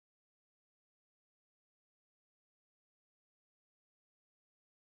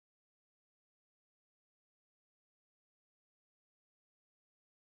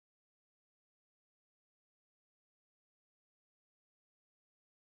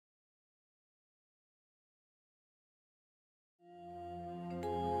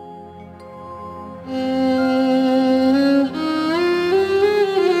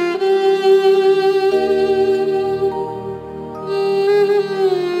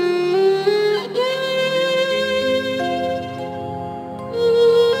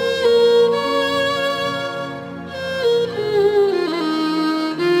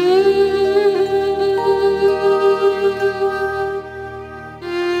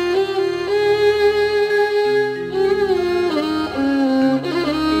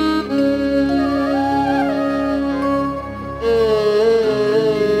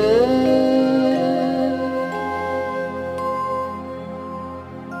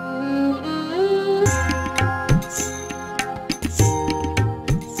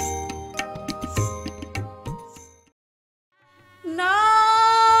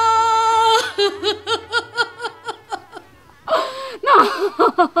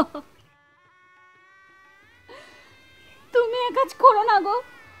তুমি এ কাজ করো না গো,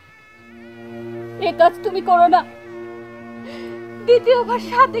 এ কাজ তুমি করো না। দ্বিতীয়বার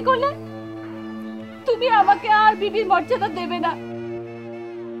শাদি করলে তুমি আমাকে আর বিবির মর্যাদা দেবে না।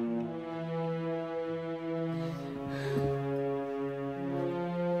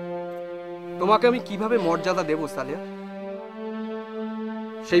 তোমাকে আমি কিভাবে মর্যাদা দেব সালেহা?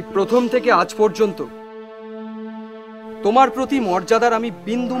 সেই প্রথম থেকে আজ পর্যন্ত তোমার প্রতি মর্যাদার আমি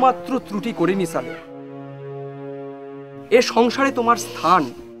বিন্দুমাত্র ত্রুটি করিনি সালেহা। এ সংসারে তোমার স্থান,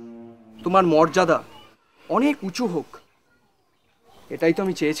 তোমার মর্যাদা অনেক উঁচু হোক, এটাই তো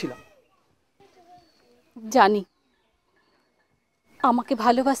আমি চেয়েছিলাম। জানি আমাকে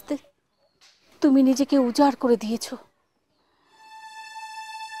ভালোবাসতে তুমি নিজেকে উজাড় করে দিয়েছো।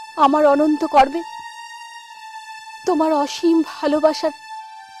 আমার অনন্ত গর্বে তোমার অসীম ভালোবাসার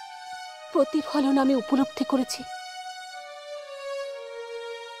প্রতিফলন আমি উপলব্ধি করেছি।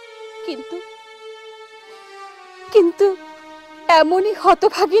 কিন্তু কিন্তু এমনই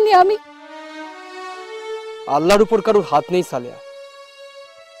হতভাগিনী আমি। আল্লাহর উপর কারোর হাত নেই সালেহা।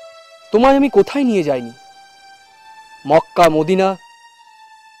 তোমায় আমি কোথায় নিয়ে যাইনি? মক্কা, মদিনা,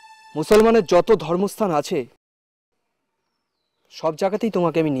 মুসলমানের যত ধর্মস্থান আছে সব জায়গাতেই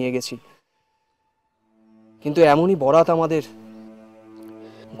তোমাকে আমি নিয়ে গেছি। কিন্তু এমনই বরাত আমাদের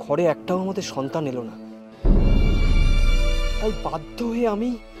ঘরে একটাও আমাদের সন্তান এলো না। তাই বাধ্য হয়ে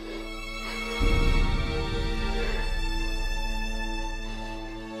আমি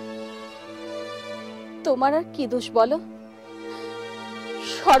তোমার আর কি দোষ বলো?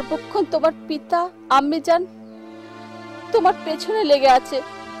 সর্বক্ষণ তোমার পিতা আম্মিজান তোমার পেছনে লেগে আছে।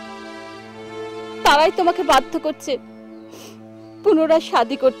 তারাই তোমাকে বাধ্য করছে পুনরায়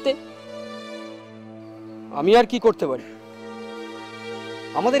শাদি করতে। আমি আর কি করতে পারি?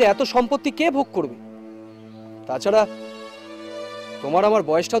 আমাদের এত সম্পত্তি কে ভোগ করবে? তাছাড়া তোমার আমার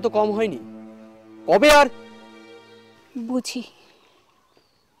বয়সটাও তো কম হয়নি। কবে আর বুঝি,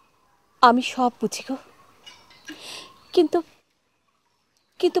 আমি সব বুঝি গো। কিন্তু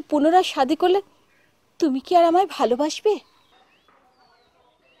কিন্তু পুনরায় শাদি করলে তুমি কি আর আমায় ভালোবাসবে?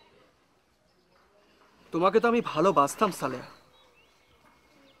 তোমাকে তো আমি ভালোবাসতাম সালেহা।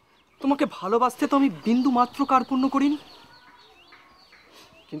 তোমাকে ভালোবাসতে তো আমি বিন্দু মাত্র কার্পণ্য করিনি।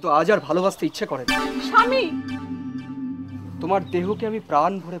 কিন্তু আজ আর ভালোবাসতে ইচ্ছে করে না। স্বামী, তোমার দেহকে আমি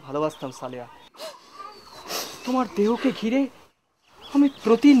প্রাণ ভরে ভালোবাসতাম সালেহা। তোমার দেহকে ঘিরে আমি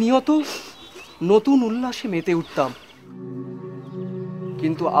প্রতিনিয়ত নতুন উল্লাসে মেতে উঠতাম।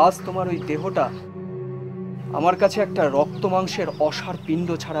 কিন্তু আজ তোমার ওই দেহটা আমার কাছে একটা রক্ত মাংসের অসার পিণ্ড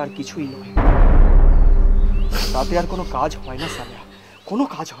ছাড়া আর কিছুই নয়। তাতে আর কোনো কাজ হয় না সালেহা, কোনো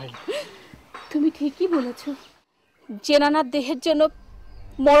কাজ হয় না। তুমি ঠিকই বলেছ। জেনানার দেহের জন্য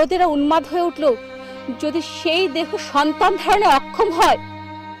মরদেরা উন্মাদ হয়ে উঠল, যদি সেই দেহ সন্তান ধারণে অক্ষম হয়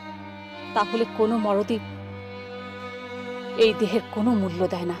তাহলে কোনো মরদই এই দেহের কোনো মূল্য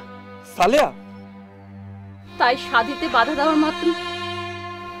দেয় না সালেহা। তাই শাদিতে বাধা দেওয়ার মাত্র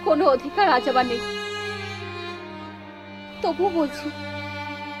কোনো অধিকার আজ আমার নেই। তবু বলছি,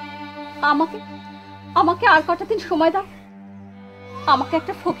 আমাকে আমাকে আর কটা দিন সময় দাও। আমাকে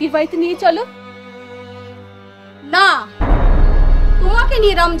একটা ফকির বাড়িতে নিয়ে চলো। না, তোমাকে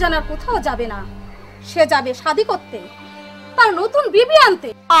নিয়ে রমজান আর কোথাও যাবে না। সে যাবে শাদি করতে, তার নতুন বিবি আনতে।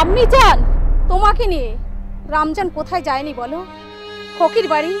 আম্মি জান, তোমাকে নিয়ে রমজান কোথায় যায়নি বলো? ফকির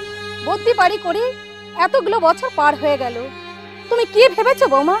বাড়ি, বদ্যি বাড়ি করে এতগুলো বছর পার হয়ে গেল। তুমি কি ভেবেছো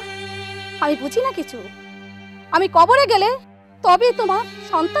বৌমা? আমি বুঝি না কিছু। আমি কবরে গেলে তবে তোমার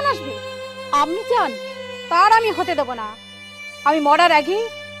সন্তান আসবে। আম্মি জান, তার আমি হতে দেব না। আমি মরার আগে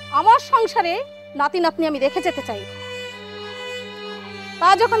আমার সংসারে নাতি নাতনি আমি রেখে যেতে চাই। তা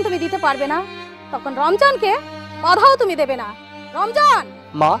যখন তুমি দিতে পারবে না, তখন রমজানকে বাধাও তুমি দেবে না। রমজান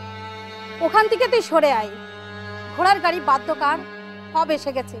মা, ওখান থেকে তুই সরে আয়। ঘোড়ার গাড়ি বাদ্যকার সব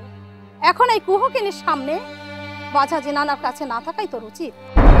এসে গেছে। এখন এই কুহকিনীর সামনে বাছা জেনানার কাছে না থাকাই তোর উচিত।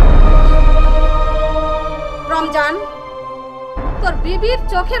 রমজান, তোর বিবির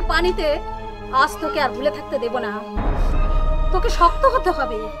চোখের পানিতে আজ তোকে আর ভুলে থাকতে দেব না। তোকে শক্ত হতে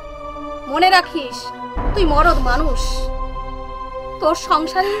হবে। মনে রাখিস, তুই মরদ মানুষ। তোর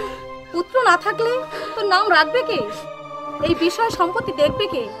সংসারে পুত্র না থাকলে তোর নাম রাখবে কে? এই বিষয় সম্পত্তি দেখবে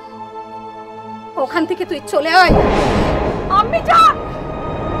কে? ওখান থেকে তুই চলে আয়। আম্মি জান,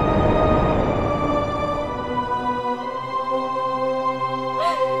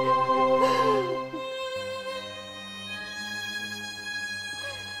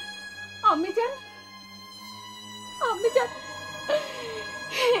 আম্মি জান, আম্মি জান,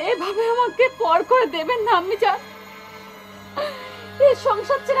 এভাবে আমাকে পর করে দেবেন না আম্মি জান। এই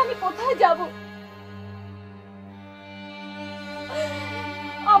সংসার ছেড়ে আমি কোথায় যাব?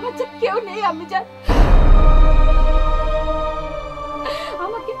 আমার যে কেউ নেই আমি জান।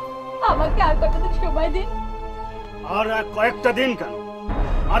 আমাকে আমাকে আর কতটা সময় দিন। আর কয়েকটা দিন কেন,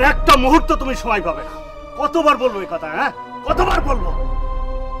 আর একটা মুহূর্ত তুমি সময় পাবে না। কতবার বলবো এই কথা? হ্যাঁ, কতবার বলবো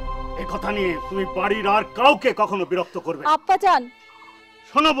এই কথা নিয়ে? তুমি বাড়ির আর কাউকে কখনো বিরক্ত করবে? আব্বা জান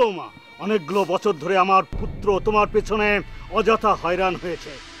শোনো বৌমা, অনেকগুলো বছর ধরে আমার পুত্র তোমার পেছনে অযথা হয়রান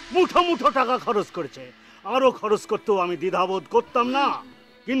হয়েছে, মুঠো মুঠো টাকা খরচ করেছে। আরো খরচ করতেও আমি দ্বিধাবোধ করতাম না,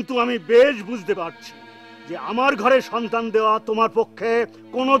 কিন্তু আমি বেশ বুঝতে পারছি যে আমার ঘরে সন্তান দেওয়া তোমার পক্ষে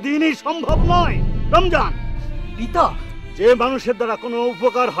কোনোদিনই সম্ভব নয়। রমজান, পিতা, যে মানুষের দ্বারা কোনো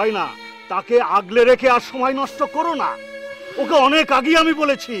উপকার হয় না তাকে আগলে রেখে আর সময় নষ্ট করো না। ওকে অনেক আগে আমি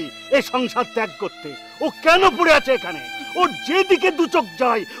বলেছি এই সংসার ত্যাগ করতে। ও কেন পড়ে আছে এখানে? ওর যেদিকে দু চোখ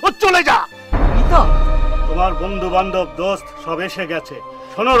যায় ও চলে যা। পিতা, তোমার বন্ধু বান্ধব দোস্ত সব এসে গেছে।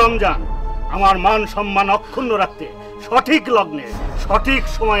 শোনো রমজান, আমার মান সম্মান অক্ষুণ্ণ রাখতে সঠিক লগ্নে সঠিক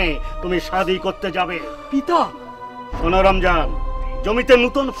সময়ে তুমি শাদী করতে যাবে। পিতা, শোনো রমজান, জমিতে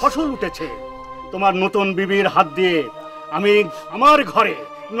নতুন ফসল উঠেছে। তোমার নতুন বিবির হাত দিয়ে আমি আমার ঘরে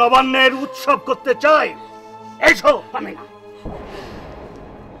নবান্নের উৎসব করতে চাই। এসো। আমি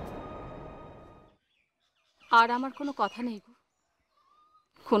আর আমার কোনো কথা নেই গো,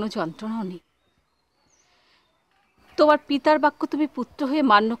 কোনো যন্ত্রণাও নেই। তোমার পিতার বাক্য তুমি পুত্র হয়ে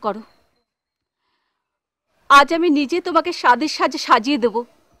মান্য করো। আজ আমি নিজে তোমাকে স্বাদের সাজে সাজিয়ে দেব,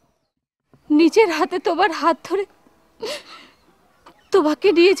 নিজের হাতে তোমার হাত ধরে তোমাকে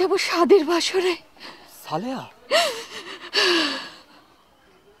নিয়ে যাব স্বাদের বাসরে। সালেহা,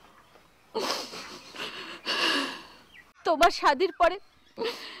 তোমার শাদীর পরে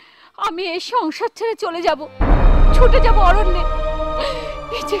আমি এই সংসার ছেড়ে চলে যাব, ছুটে যাব অরণ্যে,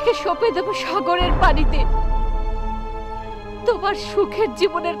 নিজেকে সঁপে দেব সাগরের পানিতে। তোমার সুখের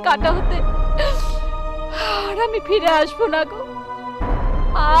জীবনের কাটা হতে আর আমি ফিরে আসবো না গো,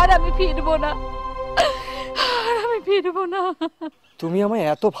 আর আমি ফিরবো না, আর আমি ফিরবো না। তুমি আমায়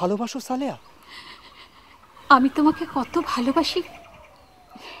এত ভালোবাসো সালেহা? আমি তোমাকে কত ভালোবাসি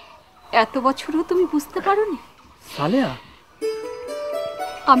এত বছরও তুমি বুঝতে পারোনি সালেহা?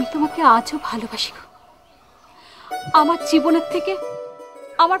 আমি তোমাকে আজও ভালোবাসি গো, আমার জীবনের থেকে,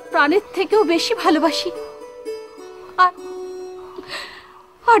 আমার প্রাণের থেকেও বেশি ভালোবাসি। আর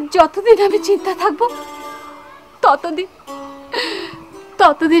আর যতদিন আমি চিন্তা থাকবো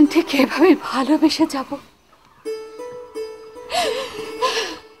ততদিন ঠিক এভাবে ভালোবেসে যাব।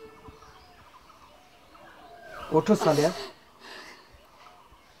 ওঠো সালেহা,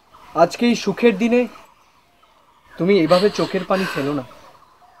 আজকে এই সুখের দিনে তুমি এইভাবে চোখের পানি ফেলো না।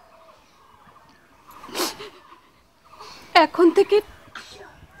 এখন থেকে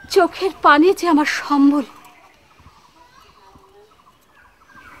চোখের পানি যে আমার সম্বল।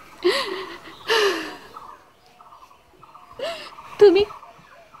 তুমি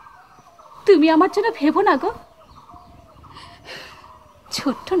তুমি আমার জন্য ভেবো না গো,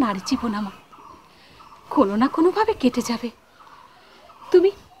 ছোট্ট নারী জীবন আমার কোনো না কোনো ভাবে কেটে যাবে।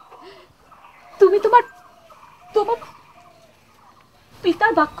 তুমি তুমি তোমার তোমার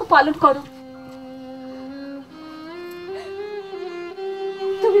পিতার বাক্য পালন করো।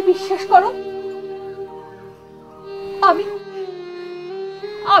 তুমি বিশ্বাস করো, আমি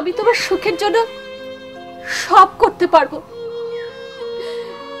আমি তোমার সুখের জন্য সব করতে পারবো।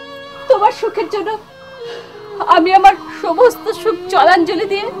 তোমার সুখের জন্য আমি আমার সমস্ত সুখ জলাঞ্জলি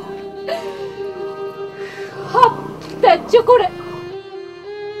দিয়ে সব ত্যায্য করে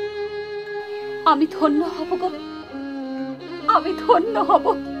আমি ধন্য হব গো, আমি ধন্য হব।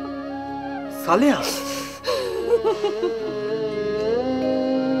 সালেহা,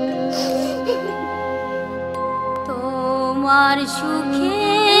 তোমার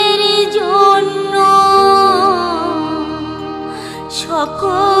সুখের জন্য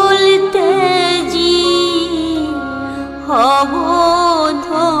সকল তেজি হব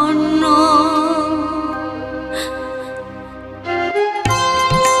ধন্য।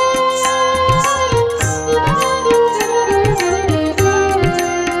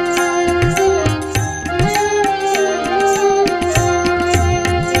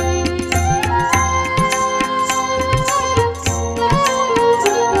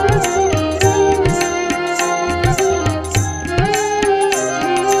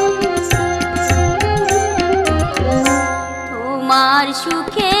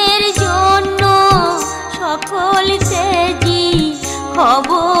 সুখের জন্য সকল তেজি হব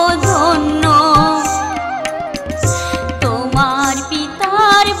ধন্য। তোমার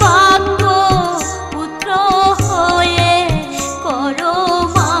পিতার বাক্য পুত্র হয়ে করো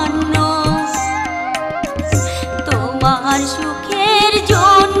মান্য। তোমার সুখের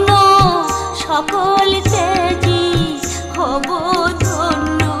জন্য সকল তেজি হব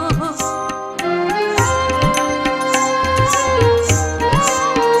ধন্য।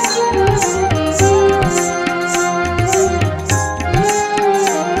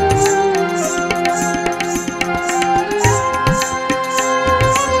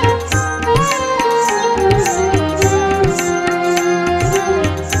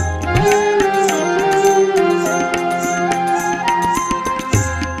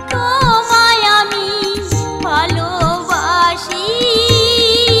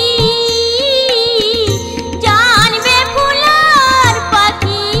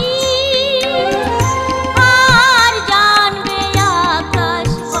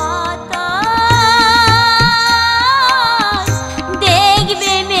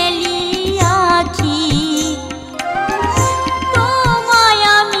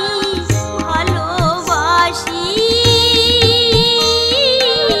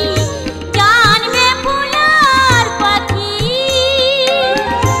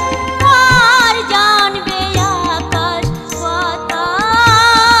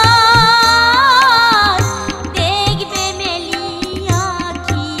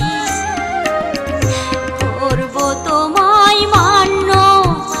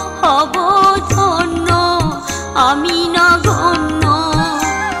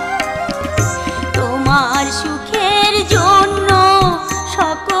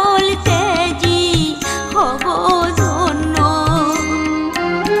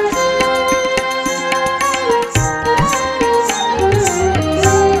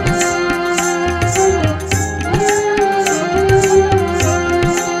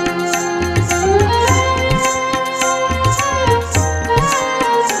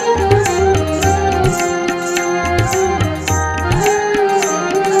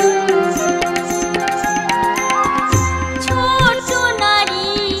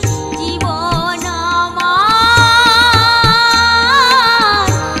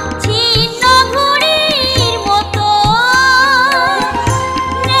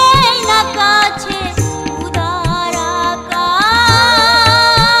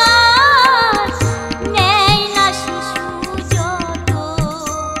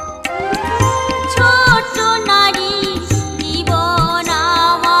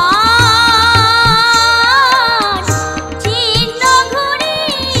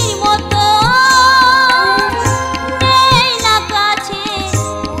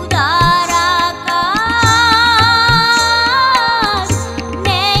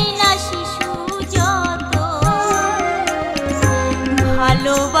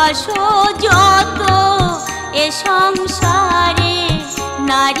 আসো যত এ সংসারে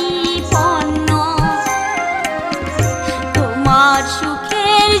নারী পণ্য, তোমার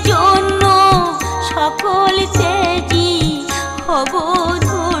সুখের জন্য সকল তেজি হব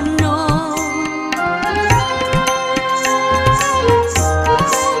ধন্য।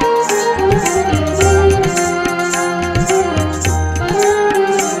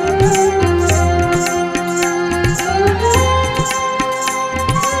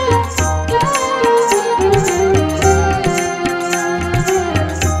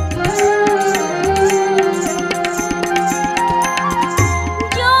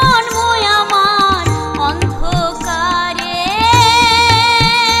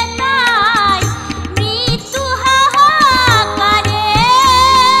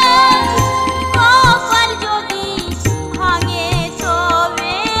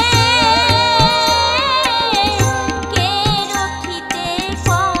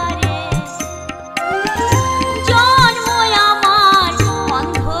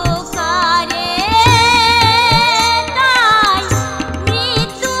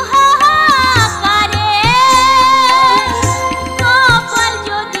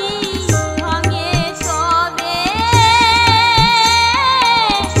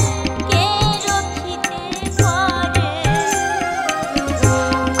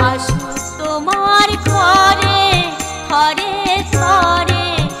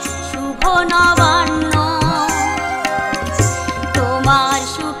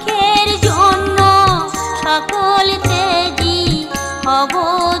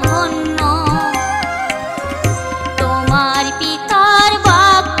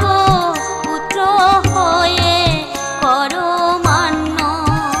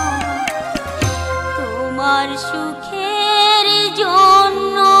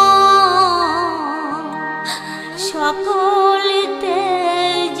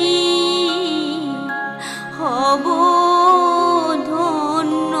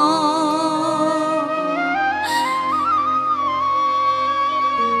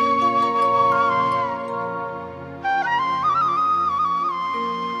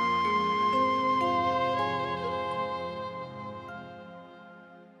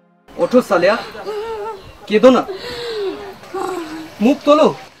 ওঠো সালেয়া, কেঁদো না, মুখ তোলো।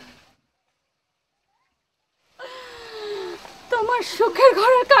 তোমার সুখের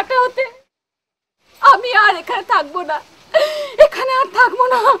ঘরের কাটা হতে আমি আর এখানে থাকবো না, এখানে আর থাকবো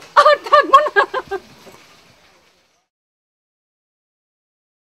না, আর থাকবো না।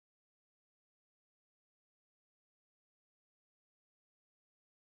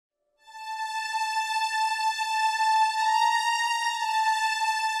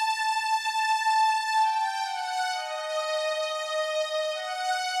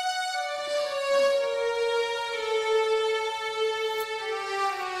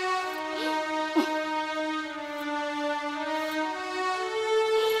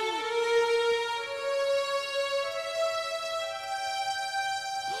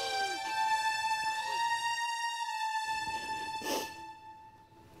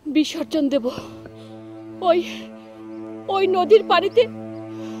 বিসর্জন দেব ওই ওই নদীর পানিতে,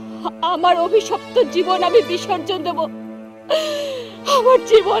 আমার অভিশপ্ত জীবন আমি বিসর্জন দেব, আমার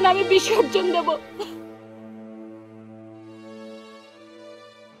জীবন আমি বিসর্জন দেব।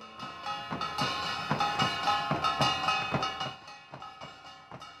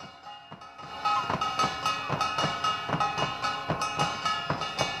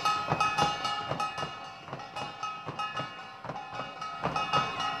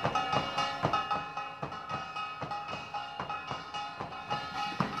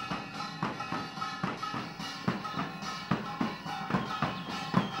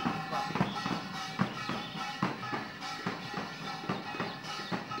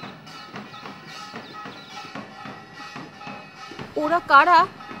 ওরা কারা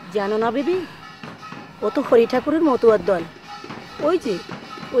জানো না বেবি? ও তো হরি ঠাকুরের মতুয়ার দল। ওই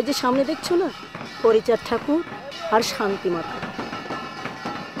যে সামনে দেখছো না, হরিচাঁদ ঠাকুর আর শান্তি মাতা।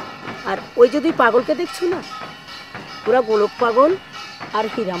 আর ওই যে দুই পাগলকে দেখছো না, ওরা গোলক পাগল আর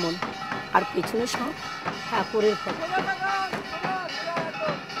হীরামন। আর পেছনে সব ঠাকুরের ভক্ত।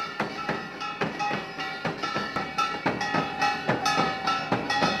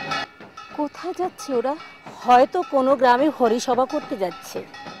 কোথায় যাচ্ছে ওরা? হয়তো কোনো গ্রামে হরিসভা করতে যাচ্ছে।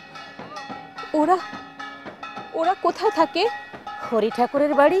 ওরা ওরা কোথায় থাকে? হরি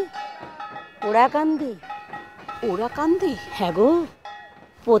ঠাকুরের বাড়ি ওরাকান্দি। ওরাকান্দি? হ্যাঁ গো,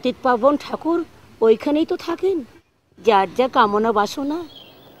 পতিত পাবন ঠাকুর ওইখানেই তো থাকেন। যার যা কামনা বাসনা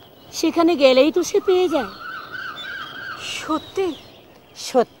সেখানে গেলেই তো সে পেয়ে যায়। সত্যি?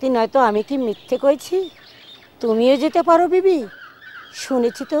 সত্যি নয় তো আমি কি মিথ্যে কইছি? তুমিও যেতে পারো বিবি।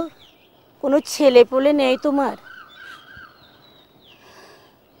 শুনেছি তো কোনো ছেলে পোলে নেই তোমার?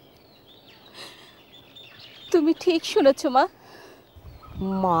 তুমি ঠিক শুনেছ মা।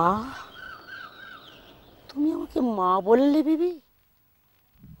 মা? তুমি আমাকে মা বললে বিবি?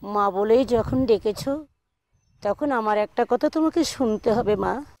 মা বলেই যখন ডেকেছ তখন আমার একটা কথা তোমাকে শুনতে হবে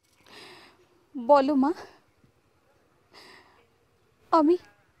মা। বলো মা। আমি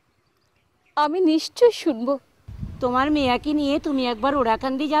আমি নিশ্চয় শুনবো। তোমার মেয়াকে নিয়ে তুমি একবার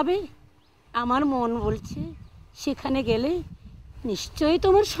ওরাকান্দি যাবে। আমার মন বলছে সেখানে গেলে নিশ্চয়ই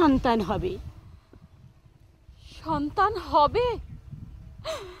তোমার সন্তান হবে। সন্তান হবে?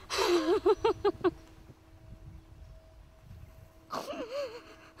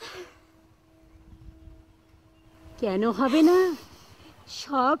 কেন হবে না?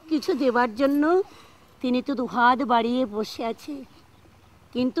 সব কিছু দেবার জন্য তিনি তো দুহাত বাড়িয়ে বসে আছে।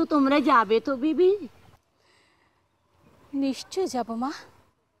 কিন্তু তোমরা যাবে তো বিবি? নিশ্চয় যাব মা।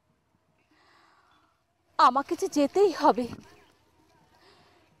 আমাকে যে যেতেই হবে।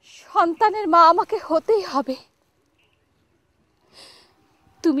 সন্তানের মা আমাকে হতেই হবে।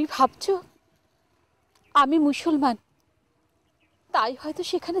 তুমি ভাবছো আমি মুসলমান, তাই হয়তো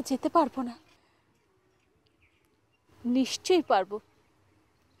সেখানে যেতে পারবো না। নিশ্চয়ই পারবো।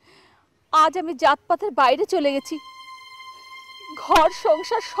 আজ আমি জাতপাতের বাইরে চলে গেছি। ঘর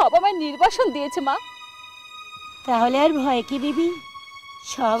সংসার সব আমায় নির্বাসন দিয়েছে মা। তাহলে আর ভয় কি বিবি?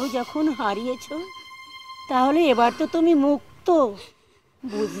 সব যখন হারিয়েছ তাহলে এবার তো তুমি মুক্ত,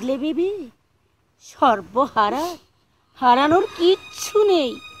 বুঝলে বিবি? সর্বহারা, হারানোর কিচ্ছু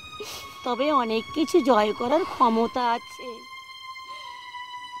নেই, তবে অনেক কিছু জয় করার ক্ষমতা আছে।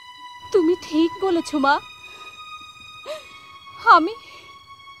 তুমি ঠিক বলেছ মা।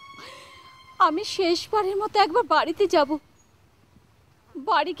 আমি শেষবারের মতো একবার বাড়িতে যাব।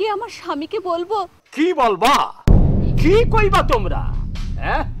 বাড়ি গিয়ে আমার স্বামীকে বলবো। কি বলবা? কি কইবা তোমরা?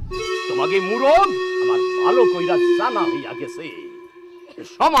 হ্যাঁ, তোমাকে মুরদ আমার ভালো কইরা জানা হইয়া গেছে।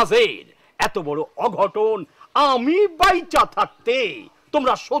 সমাজের এত বড় অঘটন আমি বাইচা থাকতে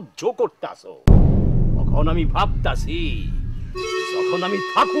তোমরা সহ্য করতাছো। তখন আমি ভাবতাছি যখন আমি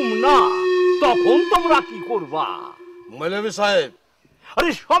থাকুম না তখন তোমরা কি করবা? মৌলভী সাহেব,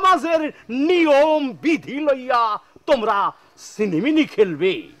 আরে সমাজের নিয়ম বিধি লইয়া তোমরা সিনেমিনি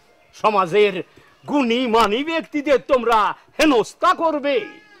খেলবে। সমাজের গুণী মানি ব্যক্তিদের তোমরা হেনস্থা করবে।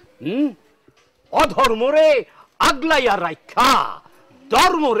 অধর্মরে আগলাইয়া রাখা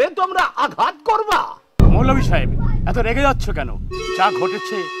ধর্মরে তোমরা আঘাত করবা। মৌলভী সাহেব, এত রেগে যাচ্ছ কেন? যা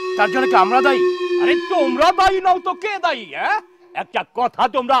ঘটেছে তার জন্য কি আমরা দায়ী? আরে তোমরা দায়ী নও তো কে দায়ী? হ্যাঁ, একটা কথা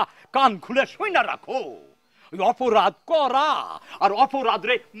তোমরা কান খুলে শুইনা রাখো। অপরাধ করা আর অপরাধ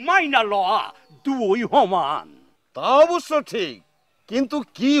রে মাইনা লওয়া দুই সমান। তা অবশ্য ঠিক, কিন্তু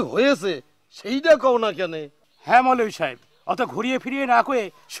কি হয়েছে সেইটা কও না কেন? হ্যাঁ মৌলভী সাহেব, অত ঘুরিয়ে ফিরিয়ে না কয়ে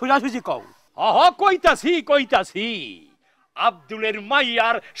সোজাসুজি কও। কইতাছি। আব্দুলের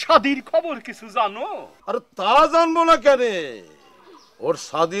মাইয়ার শাদির খবর কিছু জানো? আর তা জানবো না কেন? ওর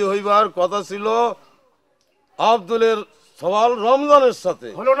শাদি হইবার কথা ছিল আব্দুলের সওয়াল রমজানের সাথে।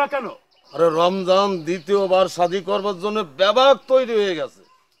 হলো না কেন? আরে রমজান দ্বিতীয়বার শাদি করবার জন্য ব্যাবাক তৈরি হয়ে গেছে।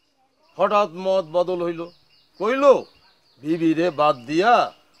 হঠাৎ মত বদল হইল, কইল বিবি রে বাদ দিয়া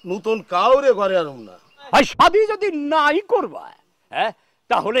নতুন কাউরে ঘরে আনুম না। আর শাদি যদি নাই করবা, হ্যাঁ,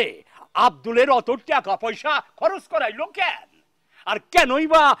 তাহলে আব্দুলের অত টাকা পয়সা খরচ করাইলো কেন? আর কেনই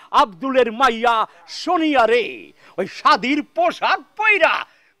বা আব্দুলের মাইয়া সোনিয়ারে ওই শাদির পোশাক পইরা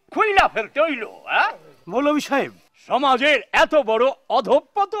খুইলা ফেলতে হইল? হ্যাঁ মৌলভী সাহেব, সমাজের এত বড়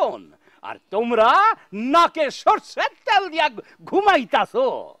অধঃপতন আর তোমরা নাকে সরষের তেল দিয়া ঘুমাইতাছো।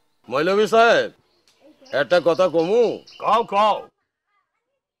 মৌলভী সাহেব, একটা কথা কমু? কও।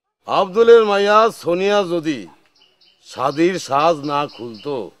 আব্দুলের মাইয়া সোনিয়া যদি শাদির সাজ না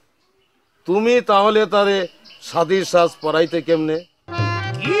খুলতো, তুমি তাহলে তারে শাদির সাজ পরাইতে কেমনে?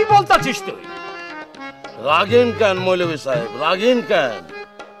 কি বলতাছিস তুই? রাগেন কেন মৌলভী সাহেব, রাগেন কেন?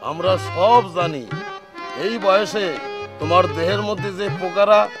 আমরা সব জানি এই বয়সে তোমার দেহের মধ্যে যে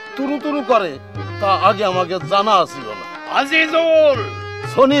পোকারা তুরু তুরু করে তা আগে আমাকে জানা ছিল না। আজিজুল,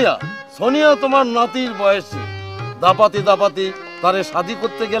 সোনিয়া তোমার নাতির বয়সী, দাপাতি তারে শাদি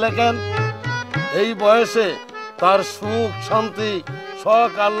করতে গেলে কেন? এই বয়সে তার সুখ শান্তি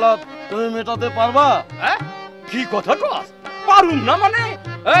শখ আহ্লাদ তুমি মেটাতে পারবা? হ্যাঁ, কি কথা কস? পারুম না মানে?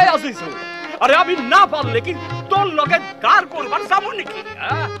 এই আজিজুল, আরে আমি না পারলে কি তোর লগে গার করবার যাবো নাকি?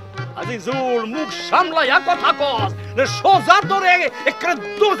 আজিজুল, মুখ সামলাইয়া কথা কস, সোজা তোরে একরে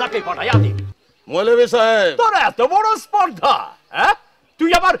দোজাকে পাঠাইয়া দিবি। মৌলভী সাহেব, তোর এত বড় স্পর্ধা, হ্যাঁ? তুই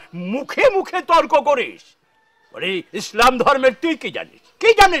আবার মুখে মুখে তর্ক করিস। আরে ইসলাম ধর্মের তুই কি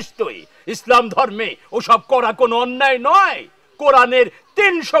জানিস? তুই ইসলাম ধর্মে ওসব করা কোনো অন্যায় নয়, কোরআনের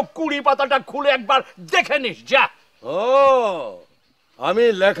 320 পাতাটা খুলে একবার দেখে নিস যা। ও, আমি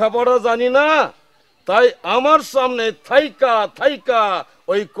লেখাপড়া জানি না, তাই আমার সামনে থাইকা থাইকা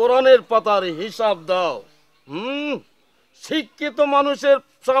ওই কোরআনের পাতার হিসাব দাও। শিক্ষিত মানুষের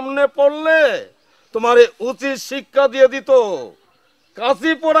সামনে পড়লে তোমারে উচিত শিক্ষা দিয়ে দিত,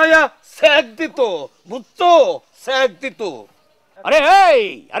 কাশি পড়াইয়া স্যাক দিত, বুঝছো? স্যাক দিত। আরে এই,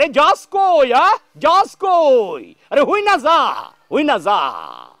 আরে যাস কই? যাস কই? আরে হই না যা, হই না যা।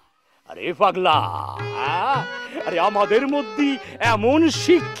 আরে পাগলা, আরে আমাদের মধ্যে এমন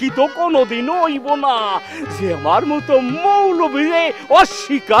শিক্ষিত কোনোদিনও হইব না যে আমার মতো মৌলবীরে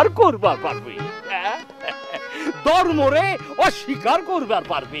অস্বীকার করবার পারবে, ধর্মরে অস্বীকার করবার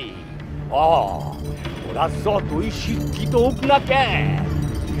পারবে। ওরা যতই শিক্ষিত হোক না কেন,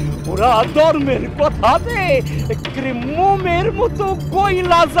 ওরা ধর্মের কথাতে মোমের মতো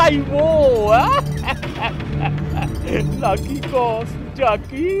গইলা যাইব নাকি কস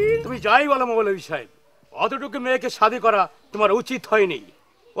জাকির? তুমি যাই বলো মৌলভী সাহেব, অতটুকু মেয়েকে শাদী করা তোমার উচিত হয়নি।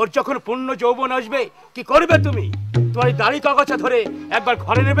 ওর যখন পূর্ণ যৌবন আসবে কি করবে তুমি? তোমার দাড়ি কাগজা ধরে একবার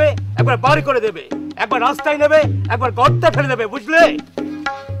ঘরে নেবে, একবার বার করে দেবে, একবার রাস্তায় নেবে, একবার গর্তে ফেলে দেবে, বুঝলে?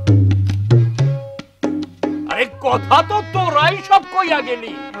 আরে কথা তো তোরাই সব কইয়া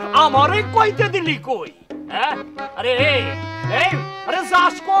গেলি, আমারে কইতে দিলি কই? আরে এই, আরে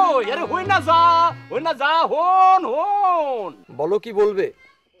যাস কই? আরে হই না যা, হই না যা। হন হন, বলো কি বলবে?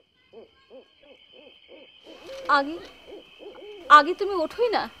 আগে আগে তুমি ওঠোই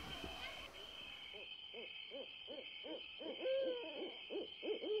না।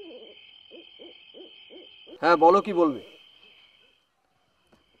 হ্যাঁ, বলো কি বলবে?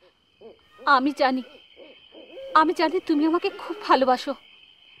 আমি জানি তুমি আমাকে খুব ভালোবাসো,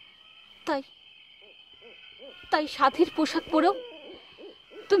 তাই তাই সাধীর পোশাক পরেও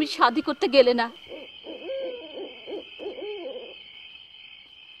তুমি শাদী করতে গেলে না।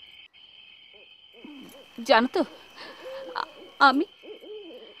 জানো তো,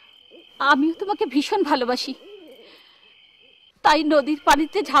 আমিও তোমাকে ভীষণ ভালোবাসি, তাই নদীর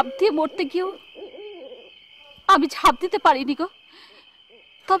পানিতে ঝাঁপ দিয়ে মরতে গিয়েও আমি ঝাঁপ দিতে পারিনি গো।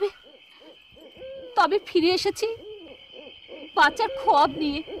 তবে ফিরে এসেছি বাঁচার খোয়াব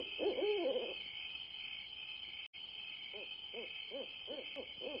নিয়ে।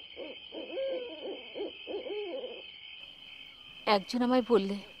 একজন আমায়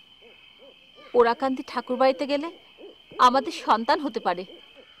বললে, ওরাকান্দি ঠাকুর বাড়িতে গেলে আমাদের সন্তান হতে পারে।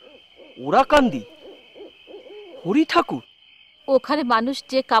 ওরাকান্দি? হরি ঠাকুর? ওখানে মানুষ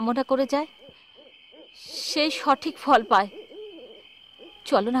যে কামনা করে যায় সেই সঠিক ফল পায়।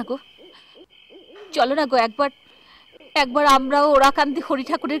 চলো না গো, একবার আমরাও ওরাকান্দি হরি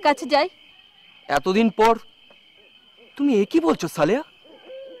ঠাকুরের কাছে যাই। এতদিন পর তুমি এ কি বলছো সালেয়া?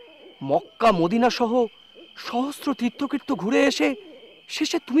 মক্কা মদিনা সহ সহস্র তীর্থকীর্ত ঘুরে এসে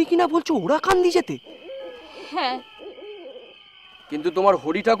শেষে তুমি কিনা বলছো ওরাকান্দি যেতে? হ্যাঁ, কিন্তু তোমার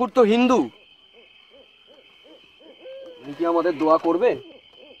হরি ঠাকুর তো হিন্দু, তুমি কি আমাদের দোয়া করবে?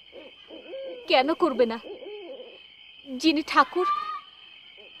 কেন করবে না? যিনি ঠাকুর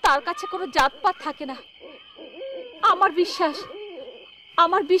তার কাছে কোনো জাতপাত থাকে না। আমার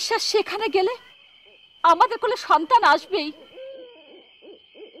বিশ্বাস সেখানে গেলে আমাদের কোনো সন্তান আসবেই।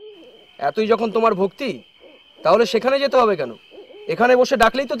 এতই যখন তোমার ভক্তি, তাহলে সেখানে যেতে হবে কেন? এখানে বসে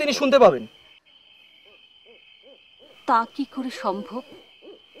ডাকলেই তো তিনি শুনতে পাবেন। তা কি করে সম্ভব?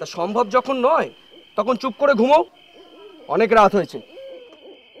 তা সম্ভব যখন নয়, তখন চুপ করে ঘুমাও, অনেক রাত হয়েছে।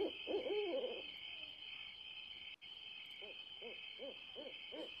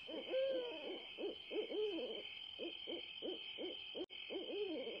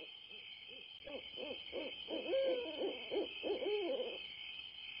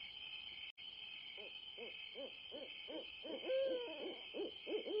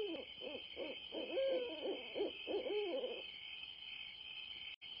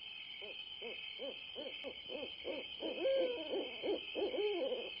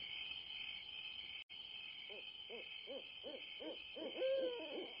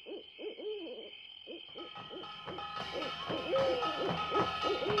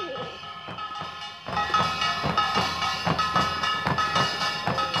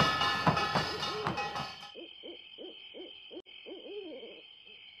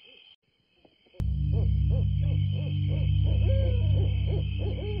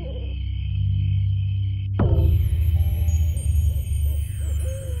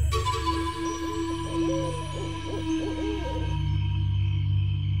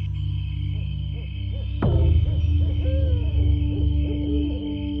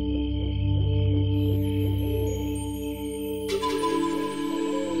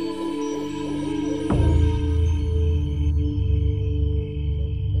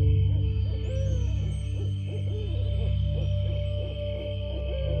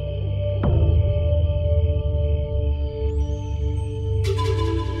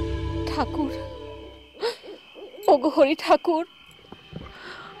 ঠাকুর, ওগো হরি ঠাকুর,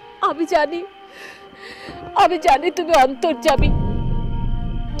 আমি জানি তুমি অন্তর্যামী,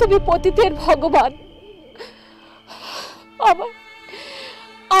 তুমি পতিতের ভগবান।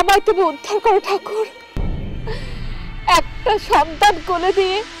 আমায় তুমি উদ্ধার করো ঠাকুর। একটা সন্তান কোলে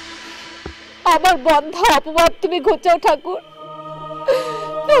দিয়ে আমার বন্ধা অপবাদ তুমি ঘোচাও ঠাকুর,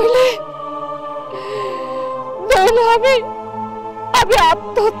 নইলে আমি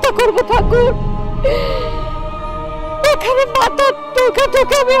আত্মহত্যা করবো ঠাকুর। এখানে মাথা ঠোকে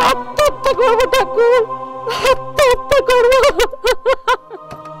আমি আত্মহত্যা করবো ঠাকুর, আত্মহত্যা করবো।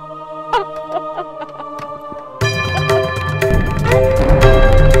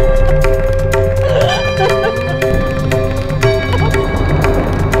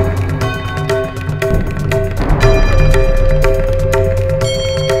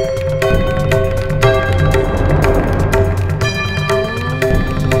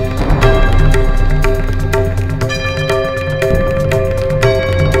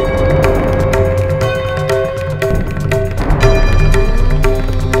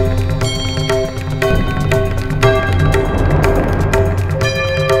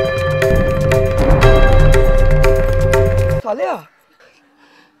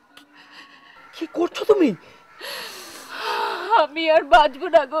 কি করছো তুমি? আমি আর বাঁচবো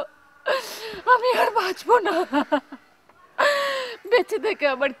না গো, আমি আর বাঁচবো না। বেঁচে থেকে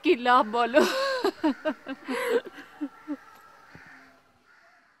আমার কি লাভ বলো?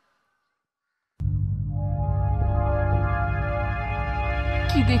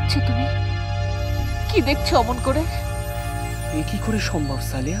 কি দেখছো তুমি? কি দেখছো অমন করে? এ কি করে সম্ভব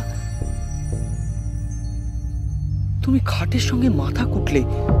সালেয়া? তুমি খাটের সঙ্গে মাথা কুটলে,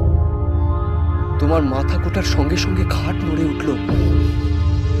 তোমার মাথা কোটার সঙ্গে সঙ্গে খাট নড়ে উঠল।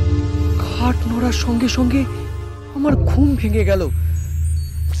 খাট নড়ার সঙ্গে সঙ্গে আমার ঘুম ভেঙে গেল।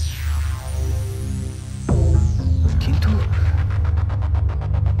 কিন্তু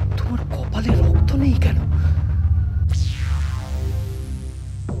তোমার কপালে রক্ত নেই কেন?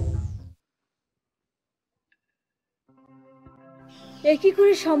 এ কি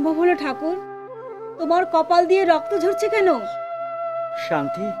করে সম্ভব হলো ঠাকুর? তোমার কপাল দিয়ে রক্ত ঝরছে কেন?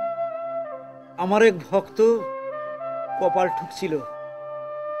 শান্তি, আমার এক ভক্ত কপাল ঠুকছিল,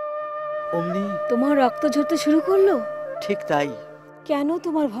 অমনি তোমার রক্ত ঝরতে শুরু করলো? ঠিক তাই। কেন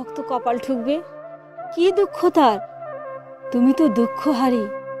তোমার ভক্ত কপাল ঠুকবে? কি দুঃখ তার? তুমি তো দুঃখহারী,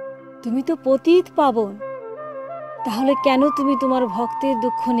 তুমি তো পতিত পাবন। তাহলে কেন তুমি তোমার ভক্তের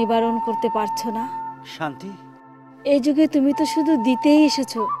দুঃখ নিবারণ করতে পারছো না? শান্তি, এই যুগে তুমি তো শুধু দিতেই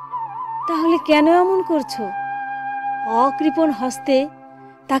এসেছো, তাহলে কেন এমন করছো? অকৃপণ হস্তে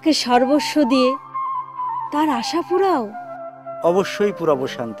তাকে সর্বস্ব দিয়ে তার আশা পুরাও। অবশ্যই পুরাবো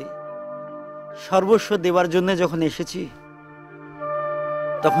শান্তি। সর্বস্ব দেবার জন্য যখন এসেছি,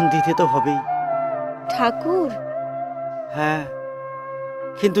 তখন দিতে তো হবেই। ঠাকুর, হ্যাঁ,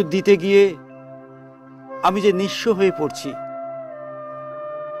 কিন্তু দিতে গিয়ে আমি যে নিঃস্ব হয়ে পড়ছি,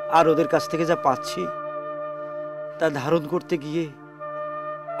 আর ওদের কাছ থেকে যা পাচ্ছি তা ধারণ করতে গিয়ে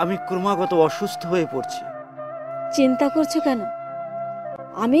আমি ক্রমাগত অসুস্থ হয়ে পড়ছি। চিন্তা করছো কেন?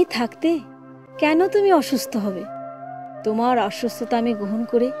 আমি থাকতে কেন তুমি অসুস্থ হবে? তোমার অসুস্থতা আমি গ্রহণ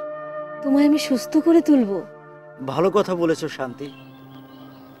করে তোমায় আমি সুস্থ করে তুলব। ভালো কথা বলেছো শান্তি।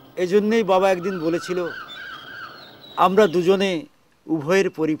 এজন্যই বাবা একদিন বলেছিল, আমরা দুজনে উভয়ের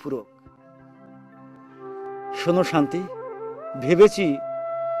পরিপূরক। শোনো শান্তি, ভেবেছি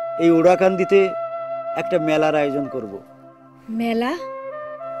এই ওড়াকান্দিতে একটা মেলার আয়োজন করব। মেলা?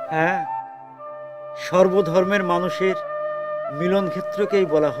 হ্যাঁ, সর্বধর্মের মানুষের মিলন ক্ষেত্রকেই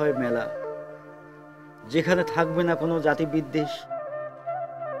বলা হয় মেলা। যেখানে থাকবে না কোনো জাতিবিদ্বেষ,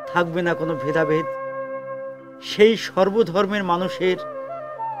 থাকবে না কোনো ভেদাভেদ, সেই সর্বধর্মের মানুষের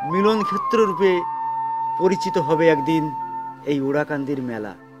মিলন ক্ষেত্র রূপে পরিচিত হবে একদিন এই ওড়াকান্দির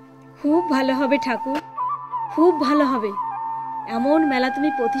মেলা। খুব ভালো হবে ঠাকুর, খুব ভালো হবে। এমন মেলা তুমি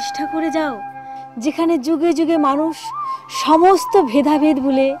প্রতিষ্ঠা করে যাও যেখানে যুগে যুগে মানুষ সমস্ত ভেদাভেদ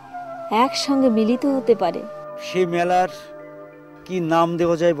ভুলে একসঙ্গে মিলিত হতে পারে। সেই মেলার কি নাম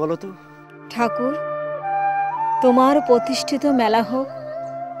দেওয়া যায় বলো তো? ঠাকুর, তোমার প্রতিষ্ঠিত মেলা হোক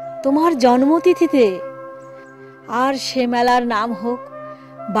তোমার জন্মতিথিতে, আর সে মেলার নাম হোক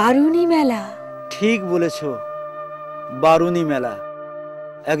বারুণী মেলা। ঠিক বলেছ, বারুণী মেলা।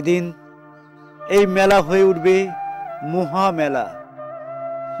 একদিন এই মেলা হয়ে উঠবে মহা মেলা।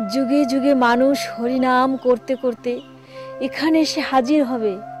 যুগে যুগে মানুষ হরিনাম করতে করতে এখানে এসে হাজির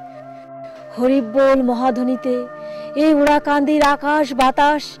হবে। হরিবোল মহাধ্বনিতে এই ওড়াকান্দির আকাশ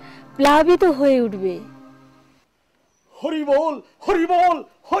বাতাস প্লাবিত হয়ে উঠবে। হরি বল, হরি বল,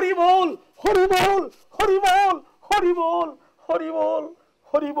 হরি বল, হরি বল, হরি বল, হরি বল, হরি বল,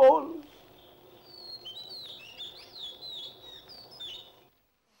 হরি বল।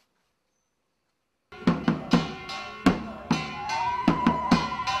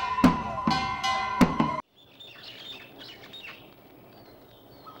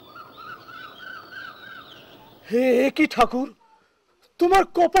 হে কি ঠাকুর, তোমার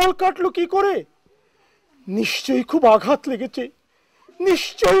কপাল কাটলো কি করে? নিশ্চয়ই খুব আঘাত লেগেছে,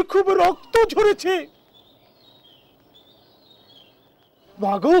 নিশ্চয়ই খুব রক্ত ঝরেছে।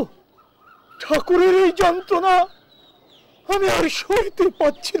 মাগো, ঠাকুরের এই যন্ত্রণা আমি আর সইতে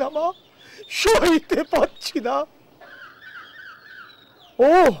পাচ্ছি না মা, সইতে পাচ্ছি না।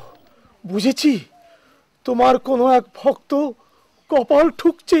 ও বুঝেছি, তোমার কোনো এক ভক্ত কপাল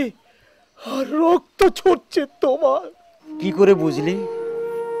ঠুকছে আর রক্ত ঝরছে তোমার। কি করে বুঝলি?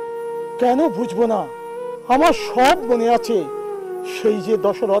 কেন বুঝবো না, আমার সব মনে আছে। সেই যে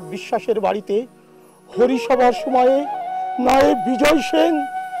দশরথ বিশ্বাসের বাড়িতে হরিসভার সময়ে নায়েব বিজয় সেন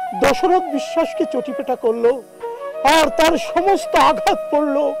দশরথ বিশ্বাসকে চটিপেটা করলো, আর তার সমস্ত আঘাত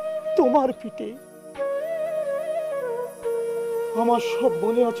পড়লো তোমার পিঠে। আমার সব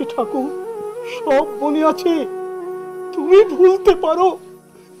মনে আছে ঠাকুর, সব মনে আছে। তুমি ভুলতে পারো,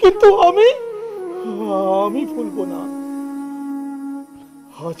 কিন্তু আমি ভুলবো না।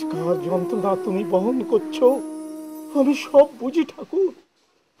 আজকার যন্ত্রণা তুমি বহন করছো, আমি সব বুঝি ঠাকুর,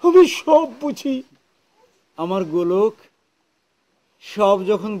 আমি সব বুঝি। আমার গোলক, সব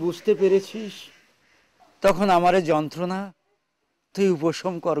যখন বুঝতে পেরেছিস, তখন আমার যন্ত্রণা তুই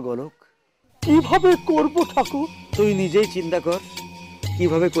উপশম কর গোলক। কিভাবে করব ঠাকুর? তুই নিজেই চিন্তা কর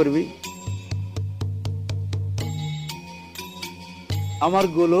কিভাবে করবি। আমার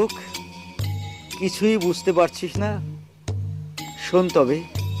গোলক, কিছুই বুঝতে পারছিস না? শোন তবে,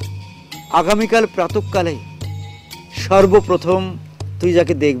 আগামীকাল প্রাতঃকালে সর্বপ্রথম তুই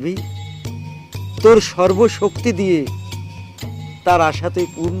যাকে দেখবি, তোর সর্বশক্তি দিয়ে তার আশা তুই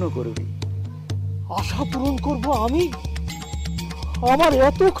পূর্ণ করবি। আশা পূরণ করব আমি? আমার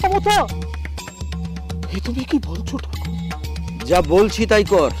এত ক্ষমতা? এ তুমি কি বলছো ঠাকুর? যা বলছি তাই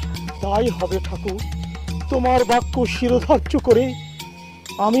কর। তাই হবে ঠাকুর, তোমার বাক্য শিরোধার্য করে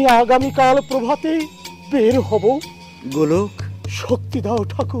আমি আগামীকাল প্রভাতে বের হব। গোলক, শক্তি দাও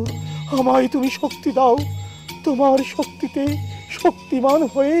ঠাকুর, আমায় তুমি শক্তি দাও। তোমার শক্তিতে শক্তিমান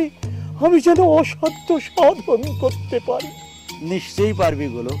হয়ে আমি যেন অসাধ্য সাধন করতে পারি। নিশ্চয়ই পারবি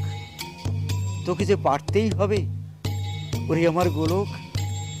গোলক, তোকে যে পারতেই হবে। ওরে আমার গোলক,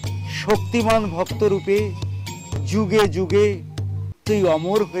 শক্তিমান ভক্ত রূপে যুগে যুগে তুই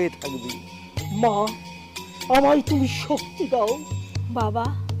অমর হয়ে থাকবি। মা, আমায় তুমি শক্তি দাও। বাবা,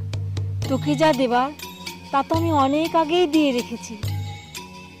 তোকে যা দেবার তা তো আমি অনেক আগেই দিয়ে রেখেছি।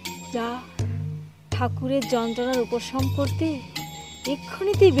 যা, ঠাকুরের যন্ত্রণার উপশম করতে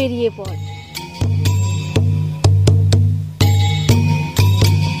এক্ষুনি তুই বেরিয়ে পড়।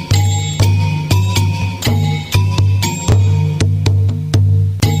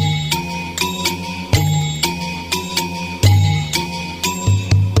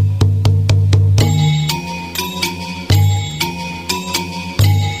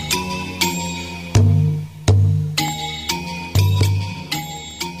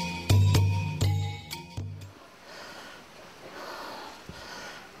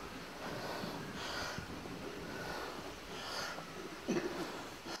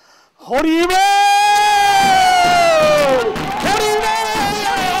 হরিবে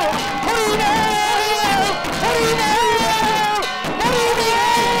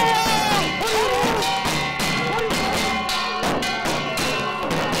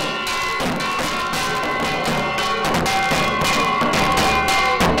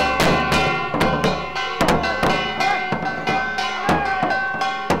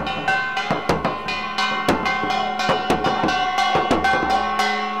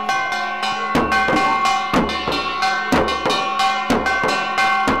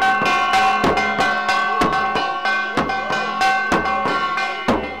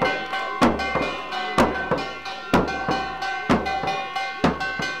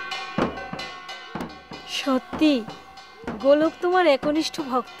সত্যি গোলক তোমার একনিষ্ঠ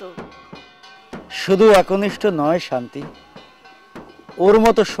ভক্ত। শুধু একনিষ্ঠ নয় শান্তি, ওর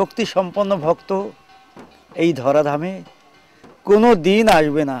মতো শক্তি সম্পন্ন ভক্ত এই ধরাধামে কোনো দিন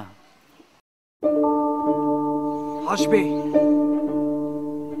আসবে না। আসবে,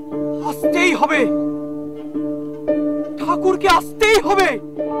 আসতেই হবে, ঠাকুরকে আসতেই হবে।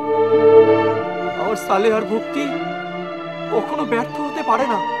 আর সালেহার ভক্তি কখনো ব্যর্থ হতে পারে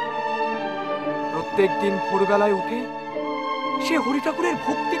না। প্রত্যেক দিন ভোরবেলায় উঠে সে হরি ঠাকুরের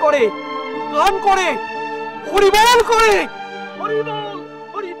ভক্তি করে, গান করে, হরিবল করে। হরিবল,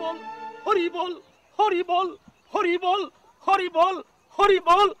 হরিবল, হরিবল, হরিবল, হরিবল, হরিবল,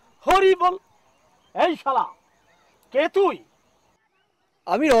 হরিবল, হরিবল। এই শালা, কে তুই?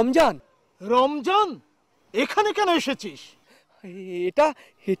 আমি রমজান। রমজান, এখানে কেন এসেছিস? এটা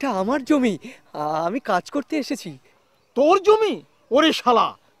এটা আমার জমি, আমি কাজ করতে এসেছি। তোর জমি? ওরে শালা,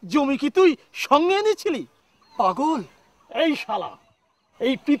 জমি কি তুই সঙ্গে এনেছিলি? পাগল, এই শালা,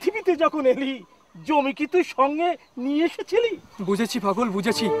 এই পৃথিবীতে যখন এলি জমি কি তুই সঙ্গে নিয়ে এসেছিলি? বুঝেছি পাগল,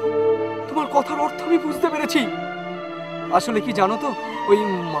 বুঝেছি। তোমার কথার অর্থ আমি বুঝতে পেরেছি। আসলে কি জানো তো, ওই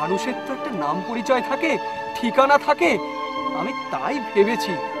মানুষের তো একটা নাম পরিচয় থাকে, ঠিকানা থাকে। আমি তাই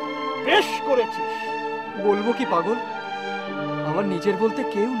ভেবেছি। বেশ করেছিস। বলবো কি পাগল, আমার নিজের বলতে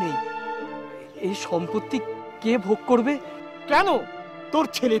কেউ নেই। এই সম্পত্তি কে ভোগ করবে? কেন, তোর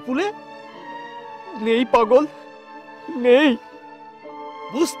ছেলেপুলে নেই পাগল, নেই।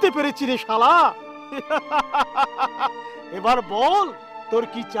 বুঝতে পেরেছি রে শালা। এবার বল তোর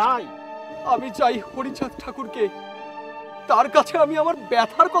কি চাই? আমি চাই হরিচাঁদ ঠাকুরকে, তার কাছে আমি আমার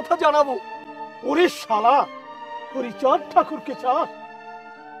ব্যথার কথা জানাবো। ওরে শালা, হরিচাঁদ ঠাকুরকে চাস?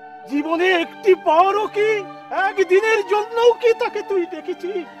 জীবনে একটি পাওয়ারও কি, একদিনের জন্যও কি তাকে তুই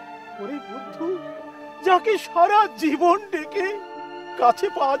দেখেছিস? ওরে বুদ্ধু, যাকে সারা জীবন ডেকে কাছে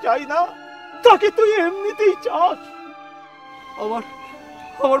পাওয়া যায় না, তাকে তুই এমনিতেই চাস?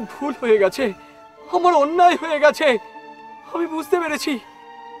 আমার ভুল হয়ে গেছে, আমার অন্যায় হয়ে গেছে। আমি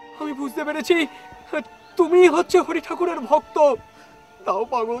বুঝতে পেরেছি তুমি হচ্ছে হরি ঠাকুরের ভক্ত। দাও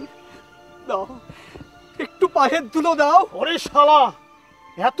পাগল, দাও, একটু পায়ের ধুলো দাও। ওরে শালা,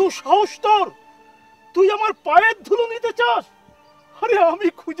 এত সাহস তোর? তুই আমার পায়ের ধুলো নিতে চাস? আরে আমি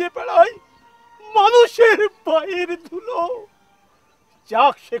খুঁজে বেড়াই মানুষের পায়ের ধুলো।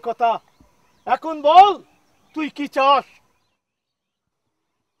 যাক সে কথা, এখন বল তুই কি চাস?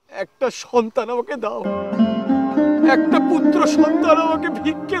 একটা সন্তান আমাকে দাও, একটা পুত্র সন্তান আমাকে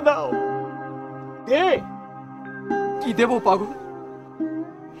ভিক্ষে দাও। দে। কি দেব পাগল?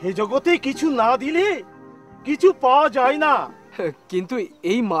 হে জগতে কিছু না দিলে কিছু পাওয়া যায় না। কিন্তু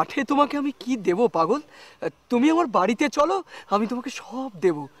এই মাঠে তোমাকে আমি কি দেব পাগল? তুমি আমার বাড়িতে চলো, আমি তোমাকে সব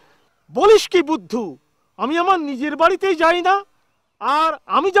দেব। বলিস কি বুদ্ধু, আমি আমার নিজের বাড়িতেই যাই না, আর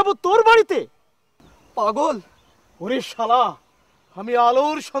আমি যাব তোর বাড়িতে? পাগল। ওরে শালা, আমি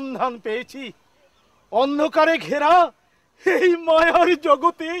আলোর সন্ধান পেয়েছি। অন্ধকারে ঘেরা এই মায়ার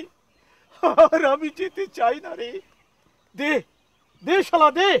জগতে আর আমি যেতে চাই না রে। দে দে শালা,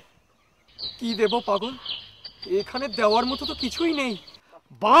 দে। কি দেব পাগল? এখানে দেওয়ার মতো তো কিছুই নেই।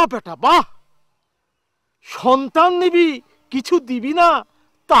 বাহ বেটা বাহ, সন্তান নিবি, কিছু দিবি না,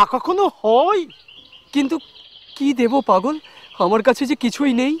 তা কখনো হয়? কিন্তু কি দেব পাগল? আমার কাছে যে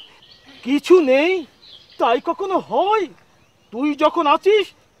কিছুই নেই। কিছু নেই তাই কখনো হয়? তুই যখন আছিস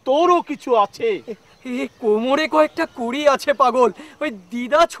তোরও কিছু আছে। কোমরে কয়েকটা কুড়ি আছে পাগল, ওই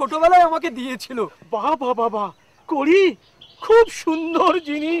দিদা ছোটবেলায় আমাকে দিয়েছিল। বাবা বাবা, করি খুব সুন্দর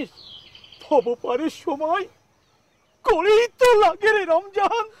জিনিস। ভবপারের সময় করেই তো লাগে রে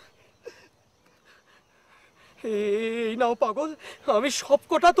রমজান। এই নাও পাগল, আমি সব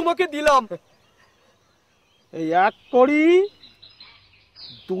কটা তোমাকে দিলাম। এই 1 কড়ি,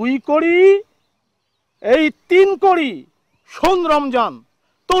 2 কড়ি, এই 3 কড়ি। শোন রমজান,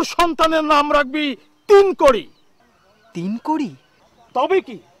 তোর সন্তানের নাম রাখবি তিনকরি। 3 কড়ি? তবে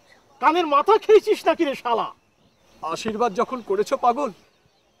কি, কানের মাথা খেয়েছিস নাকি রে শালা? আশীর্বাদ যখন করেছো পাগল,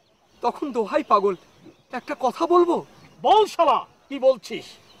 তখন দোহাই পাগল, একটা কথা বলবো। বল শালা, কি বলছিস?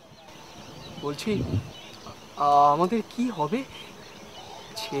 বলছি, আমাদের কি হবে?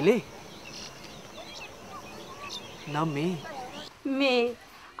 ছেলে না মেয়ে? মেয়ে,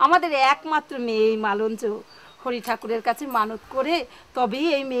 আমাদের একমাত্র মেয়ে এই মালঞ্চ। হরি ঠাকুরের কাছে মানত করে তবেই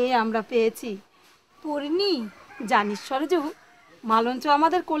এই মেয়ে আমরা পেয়েছি। পড়িনি জানিস সরজু, মালঞ্চ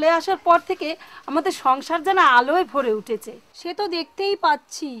আমাদের কোলে আসার পর থেকে আমাদের সংসার যেন আলোয় ভরে উঠেছে। সে তো দেখতেই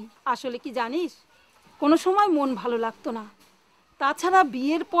পাচ্ছি। আসলে কি জানিস, কোনো সময় মন ভালো লাগতো না। তাছাড়া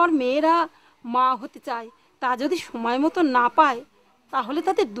বিয়ের পর মেয়েরা মা হতে চায়, তা যদি সময় মতো না পায় তাহলে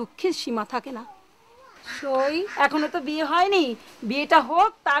তাদের দুঃখের সীমা থাকে না। সই এখনো তো বিয়ে হয়নি, বিয়েটা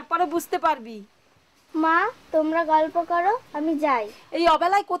হোক তারপরে বুঝতে পারবি। মা, তোমরা গল্প করো, আমি যাই। এই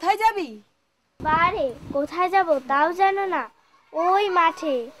অবেলায় কোথায় যাবি? বারে, কোথায় যাব তাও জানো না? ওই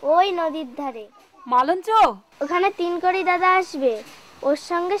মাঠে, ওই নদীর ধারে। মালঞ্চ, ওখানে তিনকরি দাদা আসবে, ওর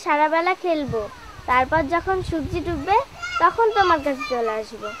সঙ্গে সারা বেলা খেলবো। তারপর যখন সূর্য ডুববে তখন তোমার কাছে চলে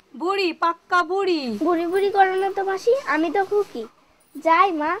আসবো। বুড়ি, পাক্কা বুড়ি। বুড়ি বুড়ি করো না তো মাসি, আমি তো খুকি।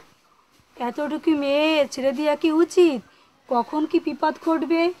 যাই মা। এতটুকু মেয়ে ছেড়ে দেওয়া কি উচিত? কখন কি বিপদ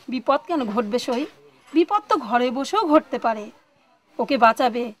ঘটবে? বিপদ কেন ঘটবে সই? বিপদ তো ঘরে বসেও ঘটতে পারে। ওকে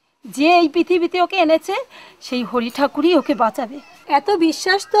বাঁচাবে যে এই পৃথিবীতে ওকে এনেছে, সেই হরি ঠাকুরই ওকে বাঁচাবে। এত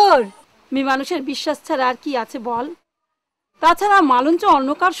বিশ্বাস তোর? মেয়ে মানুষের বিশ্বাস ছাড়া আর কি আছে বল? তাছাড়া মালঞ্চ অন্য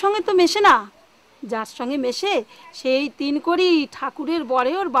কার সঙ্গে তো মেশে না। যার সঙ্গে মেশে সেই তিনকরি ঠাকুরের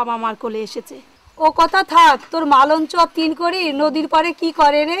বরে ওর বাবা মার কোলে এসেছে। ও কথা থাক, তোর মালঞ্চ তিনকরি নদীর পাড়ে কি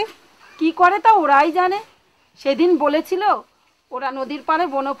করে রে? কি করে তা ওরাই জানে। সেদিন বলেছিল ওরা নদীর পাড়ে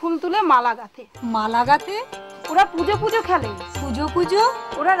বনফুল তুলে মালা গাঁথে। মালা গাঁথে? ওরা পুজো পুজো খেলে। পুজো পুজো?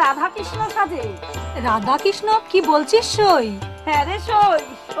 ওরা রাধা কৃষ্ণ সাজে। রাধা কৃষ্ণ? কি বলছিস সই? হ্যাঁ রে সই,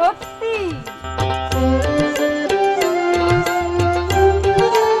 সত্যি।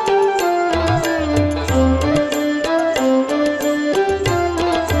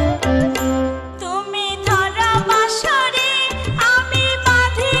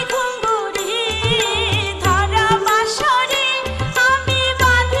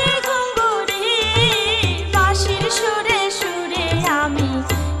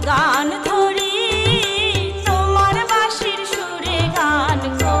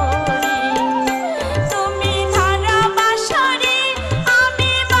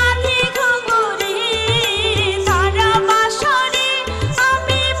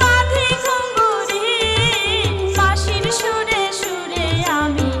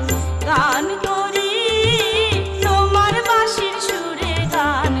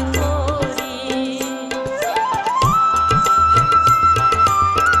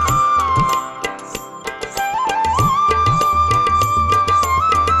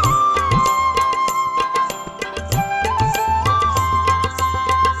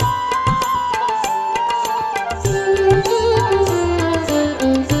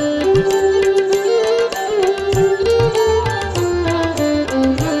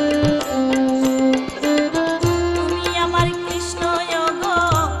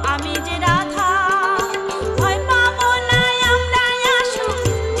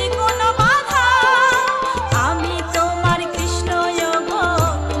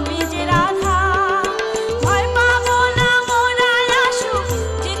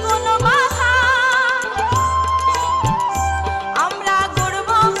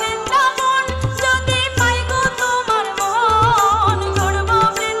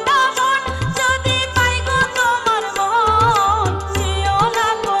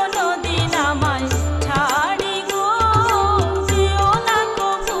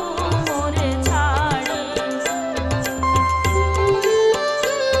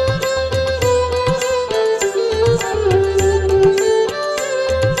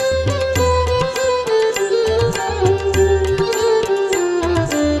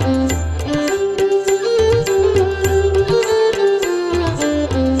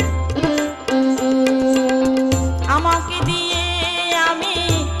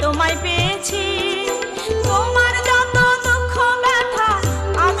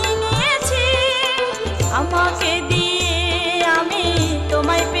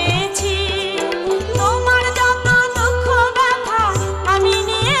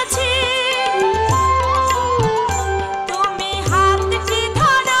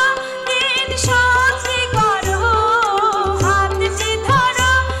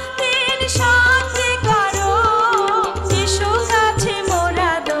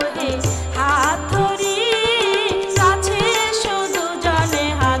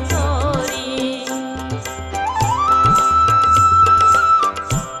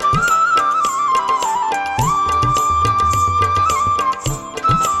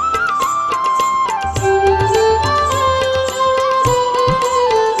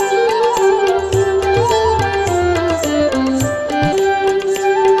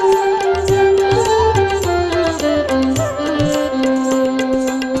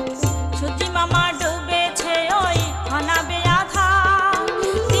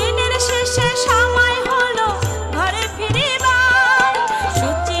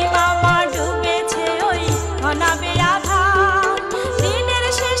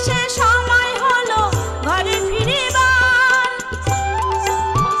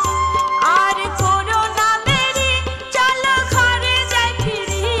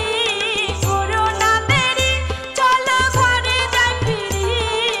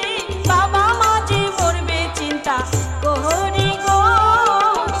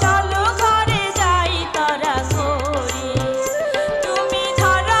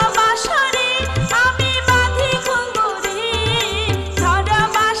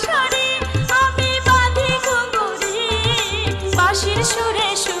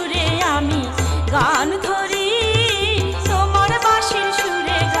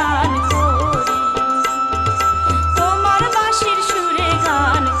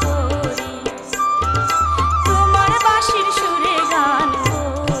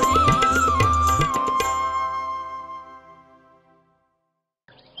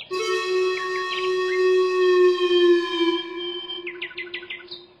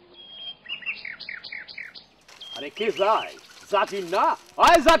 জাকির না?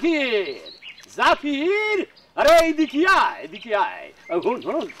 আয় জাকির, জাকির, আরে এইদিকে আয়, এদিকে আয়।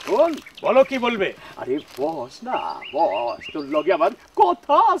 বলো কি বলবে? আরে বস না, বস, তোর লগে আমার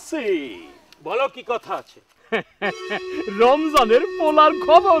কথা আছে। বলো কি কথা আছে? রমজানের পোলার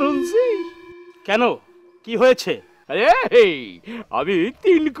খবর শুনছি। কেন, কি হয়েছে? আরে আমি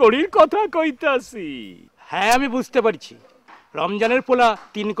তিনকড়ির কথা কইতাছি। হ্যাঁ, আমি বুঝতে পারছি। রমজানের পোলা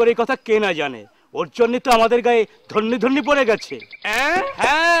তিনকড়ির কথা কে না জানে। ওর জন্য তো আমাদের গায়ে ধন্যি ধন্যি পড়ে গেছে।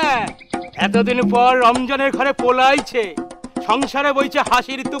 হ্যাঁ, এতদিন পর রমজানের ঘরে পোলা আইছে, সংসারে বইছে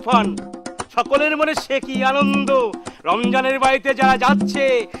হাসির তুফান। সকলের মনে সে কি আনন্দ। রমজানের বাড়িতে যারা যাচ্ছে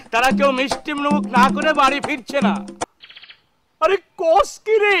তারা কেউ মিষ্টি মুখ না করে বাড়ি ফিরছে না। আরে কস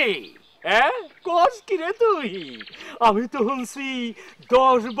কি রে? কস কি রে তুই? আমি তো শুনছি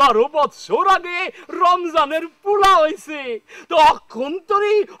 10-12 বছর আগে রমজানের পোলা হইছে, তো অক্ষণ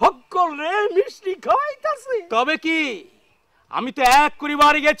তোরই হক্কল রে মিষ্টি খাওয়াইতাছে। তবে কি, আমি তো 1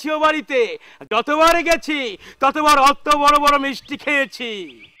 বার গেছি ও বাড়িতে। যতবার গেছি ততবার অত বড় বড় মিষ্টি খেয়েছি।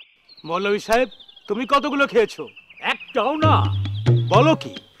 মৌলভী সাহেব, তুমি কতগুলো খেয়েছো? একটাও না। বলো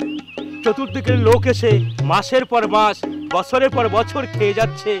কি, চতুর্দিকের লোক এসে মাসের পর মাস, বছরের পর বছর খেয়ে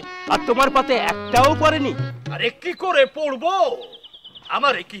যাচ্ছে, আর তোমার পাতে একটাও পড়েনি? আরে কি করে পড়বো?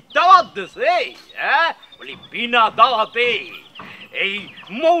 আমার কি দাওয়াত দেছে? বলি বিনা দাওয়াতে এই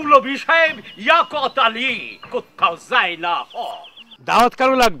মৌলভী সাহেব ইয়াকত আলী কোথাও যায় না। দাওয়াত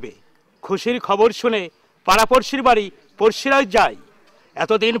কারো লাগবে? খুশির খবর শুনে পাড়াপড়শির বাড়ি পড়শিরাই যায়।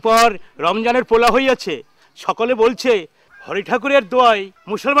 এতদিন পর রমজানের পোলা হইয়াছে, সকলে বলছে হরি ঠাকুরের দোয়ায়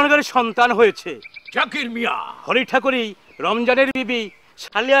মুসলমান ঘরে সন্তান হয়েছে। জাকির মিয়া, হরি ঠাকুরই রমজানের বিবি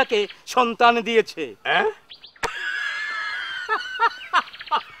সালিয়াকে সন্তান দিয়েছে।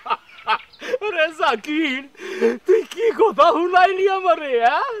 রে জাকির, তুই কি কথা শুনাইলি আমারে?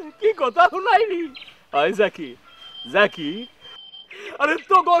 কি কথা শুনাইলি? আয় জাকির, জাকির, আরে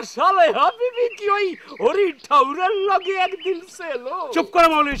তো গো সালেহা বিবি কি ওই হরি ঠাকুরের লগে একদিন ছিল? চুপ করো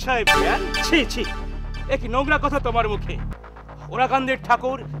মৌলভী সাহেব। ছি ছি, এ কি নোংরা কথা তোমার মুখে? ওরাকান্দের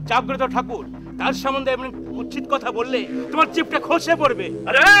ঠাকুর, জাগ্রত ঠাকুর, তার সম্বন্ধে এমন উচিত কথা বললে তোমার চিপটা খসে পড়বে।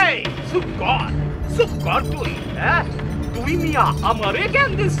 আরে চুপ কর তুই। তুই মিয়া আমারে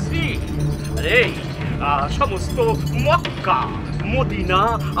জ্ঞান দিচ্ছি? আরে সমস্ত মক্কা মদিনা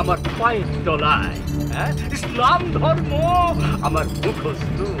আমার পায়ের তলায়, ইসলাম ধর্ম আমার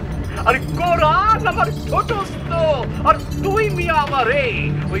মুখস্থ, আর কোরআন আমার ছোটস্থ, আর তুই মিয়া আমারে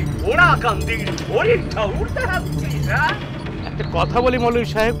ওই ওরাকান্দির হরির ঠাকুর দেখাচ্ছিস? একটা কথা বলি মৌলভী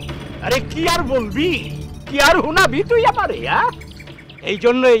সাহেব। আরে কি আর বলবি, কি আর হুনাবি তুই আমারে? এই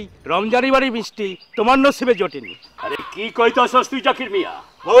জন্যই রমজানি বাড়ির মিষ্টি তোমার নসিবে জোটেনি। আরে কি কইতাছস তুই জাকির মিয়া?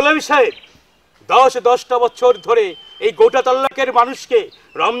 মৌলভী সাহেব, 10-10টা বছর ধরে এই গোটা তাল্লাকের মানুষকে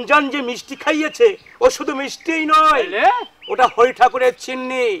রমজান যে মিষ্টি খাইয়েছে, ও শুধু মিষ্টিই নয়, ওটা হরি ঠাকুরের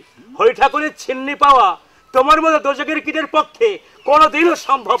চিন্নি। হরি ঠাকুরের চিন্নি পাওয়া তোমার মতো দোজকের কীটের পক্ষে কোনোদিনও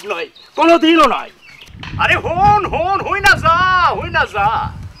সম্ভব নয়, কোনোদিনও নয়। আরে হন হই না যা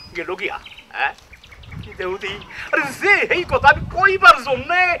গেল গিয়া। দেউদি, আরে যে এই কথা আমি কইবার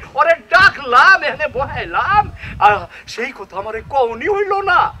জন্য ওরে ডাকলাম, এখানে বহাইলাম, আর সেই কথা আমারে কওনি হইল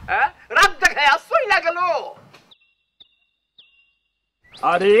না। রাত দেখায় আসই না গেল।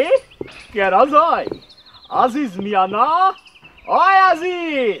 আরে কেরা যায়? আজিজ মিয়া না? ওই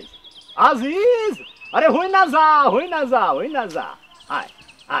আজিজ, আরে হই না যা। আয়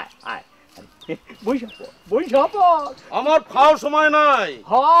আমার খাওয়ার সময় নাই।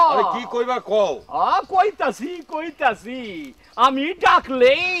 আরে কি কইবা কও? কইতাছি আমি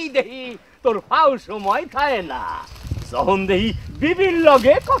ডাকলেই দেখি তোর ফাও সময় থাকে না। যখন দেখি বিবির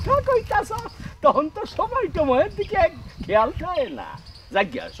লগে কথা কইতাছ তখন তো সময় টময়ের দিকে খেয়াল থাকে না।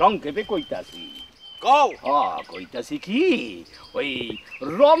 জাগিয়া সংক্ষেপে কইতাছি। কও। কইতাছি কি, ওই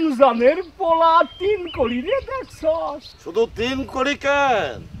রমজানের পোলা তিনকড়ি রে দেখছস? শুধু তিনকড়ি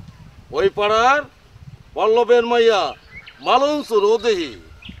কেন, ওই পাড়ার পল্লবের মাইয়া মালঞ্চুর দেহি।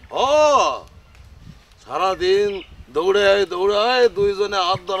 সারাদিন দৌড়ায় দুইজনে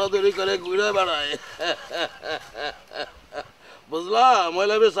হাত ধরাধরি করে ঘুরে বেড়ায়। বুঝলা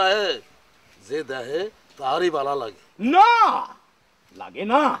মৌলভী সাহেব, যে দেহে তারই ভালো লাগে। না লাগে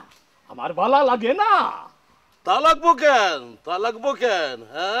না, আমার ভালো লাগে না। তা লাগবো কেন?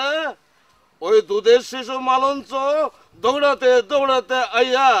 হ্যাঁ, ওই দুধের শিশু মালঞ্চ দৌড়াতে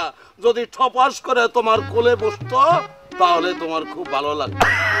আইয়া যদি ঠপাস করে তোমার কোলে বসতো তাহলে তোমার খুব ভালো লাগতো,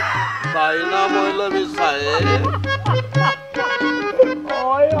 তাই না মৌলভী সাহেব?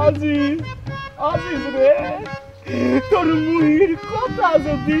 আজিজ রে, তোর মুহির কথা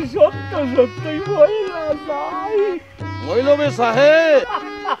যদি সত্যই হইলা যায়। মৌলভী সাহেব,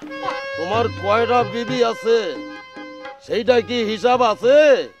 তোমার কয়টা বিবি আছে সেইটা কি হিসাব আছে?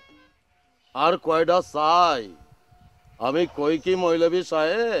 আর কয়টা চাই? আমি কই কি মৌলভী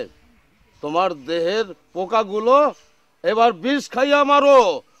সাহেব, তোমার দেহের পোকাগুলো এবার বিষ খাইয়া মারো,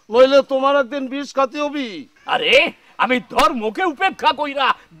 নইলে তোমার একদিন বিষ খাতে হবি। আরে আমি ধর্মকে উপেক্ষা কইরা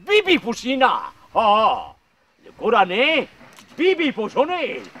বিবি পুষি না। কোরআনে বিবি পোষণে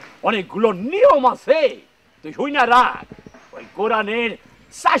অনেকগুলো নিয়ম আছে, তুই শুই না রাখ। ওই কোরআনের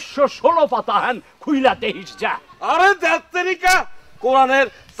 416 পাতা হান খুইলা দেখিস যা। আরে দেবতেরিকা, কোরআনের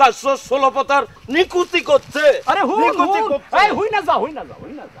 416 পাতার নিকুতি করছে। আরে হুই না যা।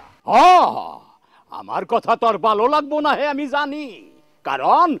 আমার কথা তোর ভালো লাগবো না হে আমি জানি,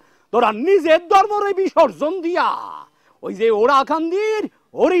 কারণ তোরা নিজের ধর্মরে বিসর্জন দিয়া ওই যে ওরাকান্দির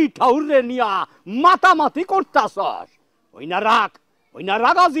হরি ঠাউরে নিয়া মাতামাতি করতাছস। ওই না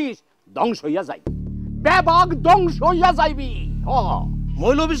রাগ আজিস, ধ্বংস হইয়া যাই, ব্যাপক ধ্বংস হইয়া যাইবি।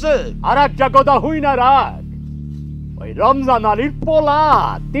 মৌলভী সাহেব, আর একটা কথা হই না রাগ, ওই রমজান আলীর পোলা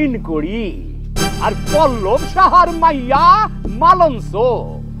তিনকড়ি আর পল্লব সাহার মাইয়া মালঞ্চ,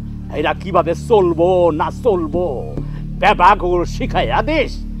 এরা কিভাবে চলবো না চলবো ব্যাপক শিখাইয়া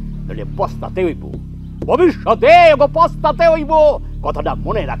দেশ, নইলে পস্তাতে হইব, ভবিষ্যতে পস্তাতে হইব, কথাটা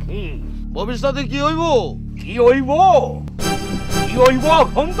মনে রাখি। ভবিষ্যতে কি হইব?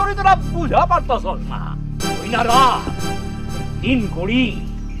 এখন তোরা বুঝা পারতাছস না। ওই না রাগ, তিনকড়ি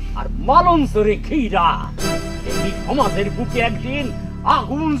আর মালঞ্চরে খিরা এই সমাজের বুকে একদিন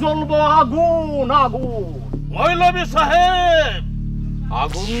আগুন জ্বলবো, আগুন। মৌলভী সাহেব,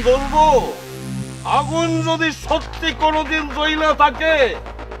 আগুন জ্বলবো? আগুন যদি সত্যি কোনোদিন জ্বলা থাকে,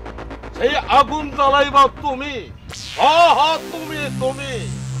 সেই আগুন জ্বালাইবা তুমি। তুমি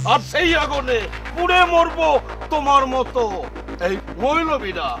আর সেই আগুনে পুড়ে মরবো তোমার মতো এই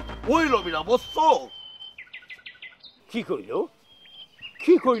মৌলভীরা বুঝছো? কি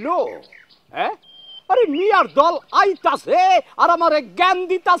কইল? হ্যাঁ, আরে মিয়ার দল আইতাছে আর আমারে জ্ঞান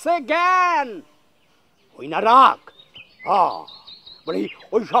দিতাছে, জ্ঞান। ওই না রাখ, মানে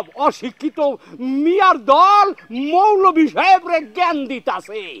ওই সব অশিক্ষিত মিয়ার দল মৌলভী সাহেবরে জ্ঞান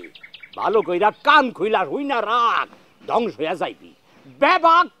দিতাছে। ভালো কইরা কান খুইলা হই না রাখ, ধ্বংস হইয়া যাইবি,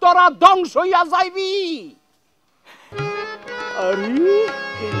 ব্যাপক তোরা ধ্বংস হইয়া যাইবি। আরে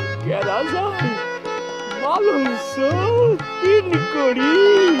কেরা যায় মালঞ্চ তিনকড়ি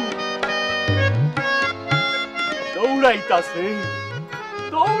দৌড়াইতাছে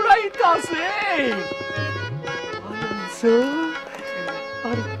মালঞ্চ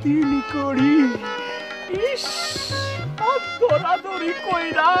আর তিনকড়ি। ইস, দৌড়াদৌড়ি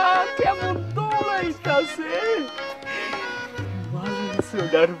কইরা কেমন দৌড়াইতাছে।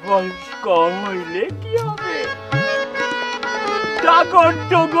 মালঞ্চটার বয়স কম হইলে কি হবে,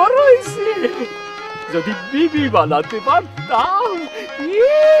 টাগর হইছে। যদি বিবি বানাতে পারতাম।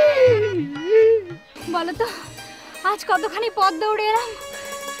 বলো তো আজ কতখানি পথ দৌড়ে এলাম।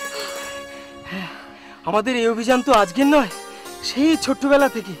 আমাদের এই অভিযান তো আজকের নয়, সেই ছোট্টবেলা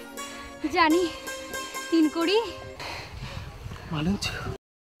থেকে। জানি তিনকড়ি। মালঞ্চ,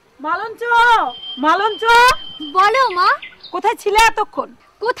 বলো মা, কোথায় ছিলে এতক্ষণ?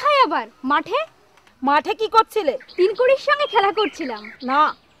 কোথায় আবার? মাঠে কি করছিলে? তিনকড়ির সঙ্গে খেলা করছিলাম। না,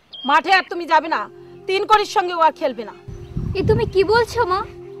 মাঠে আর তুমি যাবে না, তিনকড়ির সঙ্গে ও আর খেলবে না। এ তুমি কি বলছো মা?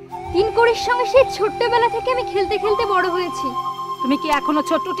 তিনকড়ির সঙ্গে সেই ছোট্টবেলা থেকে আমি খেলতে খেলতে বড় হয়েছি। তুমি কি এখনো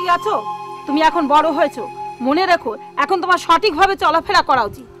ছোট্টটি আছো? তুমি এখন বড় হয়েছো, মনে রেখো এখন তোমার সঠিকভাবে চলাফেরা করা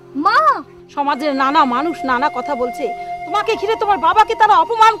উচিত। মা, সমাজের নানা মানুষ নানা কথা বলছে, তোমাকে ঘিরে তোমার বাবাকে তারা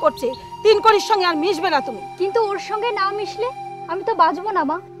অপমান করছে। তিনকড়ির সঙ্গে আর মিশবে না তুমি। কিন্তু ওর সঙ্গে না মিশলে আমি তো বাঁচবো না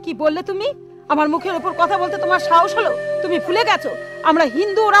মা। কি বললে তুমি? আমার মুখের উপর কথা বলতে তোমার সাহস হলো? তুমি ভুলে গেছো আমরা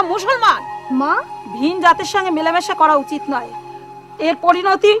হিন্দু, ওরা মুসলমান। মা, ভিন জাতির সঙ্গে মেলামেশা করা উচিত নয়, এর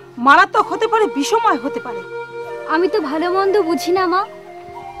পরিণতি মারাত্মক হতে পারে, বিষময় হতে পারে। আমি তো ভালো মন্দ বুঝি না মা,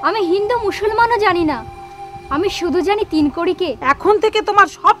 আমি হিন্দু মুসলমানও জানি না, আমি শুধু জানি তিনকড়িকে। এখন থেকে তোমার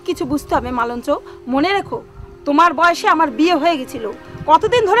সবকিছু বুঝতে হবে মালঞ্চ। মনে রেখো তোমার বয়সে আমার বিয়ে হয়ে গেছিল,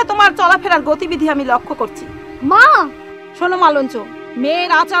 কতদিন ধরে তোমার চলাফেরার গতিবিধি আমি লক্ষ্য করছি। মা শোনো মালঞ্চ,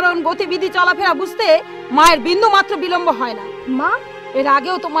 মেয়ের আচরণ গতিবিধি চলাফেরা বুঝতে মায়ের বিন্দু মাত্র বিলম্ব হয় না। মা, এর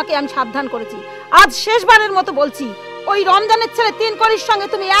আগেও তোমাকে আমি সাবধান করেছি, আজ শেষবারের মতো বলছি, ওই রমজানের ছেলে তিনকড়ির সঙ্গে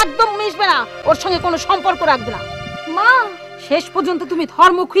তুমি একদম মিশবে না, ওর সঙ্গে কোনো সম্পর্ক রাখবে না। মা, শেষ পর্যন্ত তুমি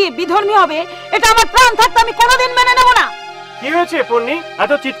ধর্ম খুঁয়ে বিধর্মী হবে, এটা আমার প্রাণ থাকতে আমি কোনোদিন মেনে নেব না। কি হয়েছে পন্নী,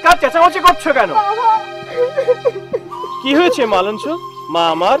 এত চিৎকার চেঁচামেচি করছো কেন? কি হয়েছে মালঞ্চ? মা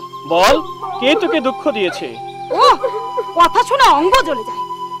আমার, বল, কে তোকে দুঃখ দিয়েছে? ও কথা শুনে অঙ্গ জ্বলে যায়।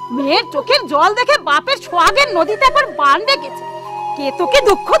 মেয়ের চোখের জল দেখে বাপের সোহাগের নদীতে একবার বান ডেকেছে। কে তোকে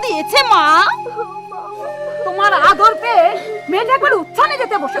দুঃখ দিয়েছে মা? তোমার আদর পেয়ে মেয়েটা একবার উচ্ছ্বানে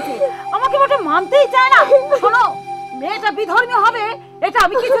যেতে বসেছে, আমাকে মোটে মানতেই চায় না। শোনো, মেয়েটা বিধর্মী হবে এটা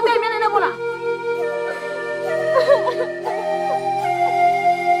আমি কিছুতেই মেনে নেব না।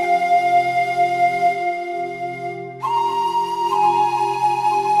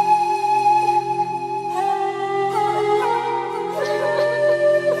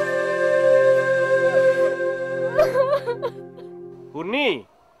 পূর্ণি,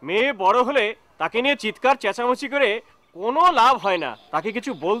 মেয়ে বড় হলে তাকে নিয়ে চিৎকার চেঁচামেচি করে কোনো লাভ হয় না। তাকে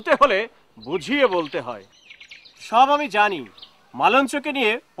কিছু বলতে হলে বুঝিয়ে বলতে হয়। সব আমি জানি। মালঞ্চকে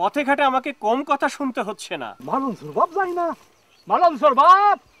নিয়ে পথে ঘাটে আমাকে কম কথা শুনতে হচ্ছে না। মালঞ্চর বাপ যাই না। মালঞ্চর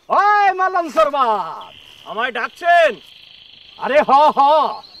বাপ, ওই মালঞ্চর বাপ, আমায় ডাকছেন? আরে হ হ,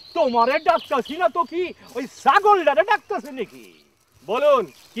 তোমারে ডাকতাছি না তো কি ওই ছাগলটারে ডাকতাছি নাকি? বলুন,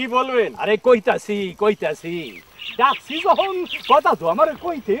 কি বলবেন? আরে কইতাছি ডাকছি যখন কথা তো আমার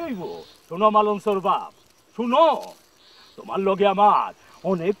কইতে হইব। শোনো মালঞ্চর বাপ, শুনো, তোমার লগে আমার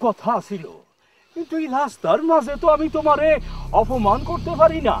অনেক কথা ছিল, কিন্তু এই রাস্তার মাঝে তো আমি তোমারে অপমান করতে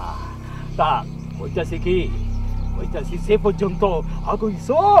পারি না। তা কইতাছি সে পর্যন্ত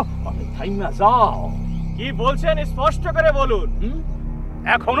আগুইছো, আমি থাইমা যাও। কি বলছেন স্পষ্ট করে বলুন।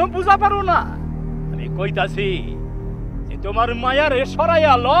 এখনো বুঝা পারো না? আমি কইতাছি যে তোমার মায়ারে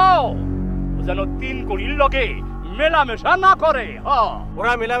সরাইয়া লও, ও যেন তিনকড়ির লগে মেলামেশা না করে।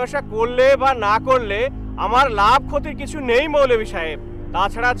 ওরা মেলামেশা করলে বা না করলে আমার লাভ ক্ষতির কিছু নেই মৌলভী সাহেব।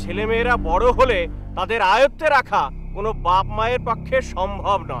 তাছাড়া ছেলেমেয়েরা বড় হলে তাদের আয়ত্তে রাখা কোনো বাপ মায়ের পক্ষে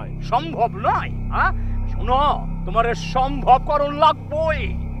সম্ভব নয়। সম্ভব নয়? শোনো, তোমার সম্ভব করণ লাগবই।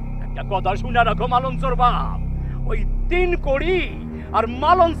 একটা কথা শুনে রাখো মালঞ্চর বাপ, ওই তিনকড়ি আর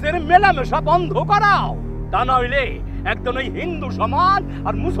মালঞ্চের মেলামেশা বন্ধ করাও। তা নইলে একদম ওই হিন্দু সমাজ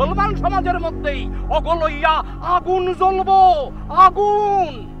আর মুসলমান সমাজের মধ্যেই অগলইয়া আগুন জ্বলবো,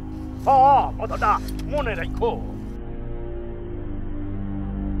 আগুন। কথাটা মনে রাখো।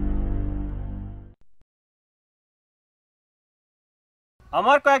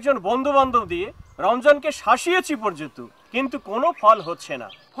 আমার কয়েকজন বন্ধু বান্ধব দিয়ে রঞ্জনকে শাসিয়েছি পর্যন্ত, কিন্তু কোনো ফল হচ্ছে না।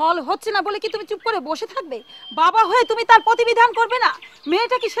 ফল হচ্ছে না বলে কি তুমি চুপ করে বসে থাকবে? বাবা হয়ে তুমি তার প্রতিবিধান করবে না?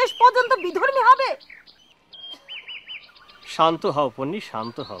 মেয়েটা কি শেষ পর্যন্ত বিধর্মী হবে? শান্ত হও পন্নী,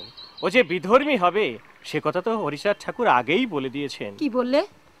 শান্ত হও। ও যে বিধর্মী হবে সে কথা তো হরিচাঁদ ঠাকুর আগেই বলে দিয়েছেন। কি বললে?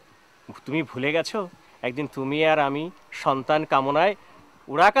 তুমি ভুলে গেছো? একদিন তুমি আর আমি সন্তান কামনায়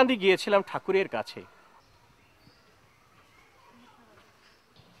উড়াকান্দি গিয়েছিলাম ঠাকুরের কাছে।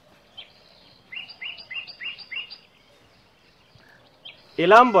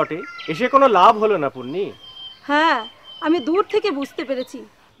 এলাম বটে, এসে কোনো লাভ হলো না পূর্ণি। হ্যাঁ, আমি দূর থেকে বুঝতে পেরেছি।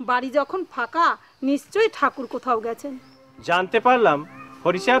 বাড়ি যখন ফাঁকা, নিশ্চয়ই ঠাকুর কোথাও গেছেন। জানতে পারলাম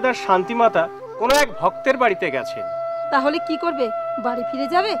হরিচাঁদ আর শান্তিমাতা কোনো এক ভক্তের বাড়িতে গেছেন। তাহলে কি করবে? বাড়ি ফিরে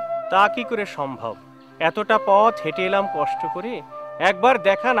যাবে? তা কি করে সম্ভব? এতটা পথ হেঁটে এলাম কষ্ট করে, একবার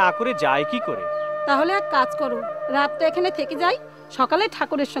দেখা না করে যায় কি করে? তাহলে এক কাজ করো, রাতটা এখানে থেকে যাই, সকালে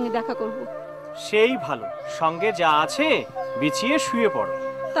ঠাকুরের সঙ্গে দেখা করব। সেই ভালো, সঙ্গে যা আছে বিছিয়ে শুয়ে পড়ো।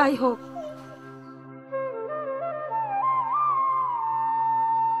 তাই হোক।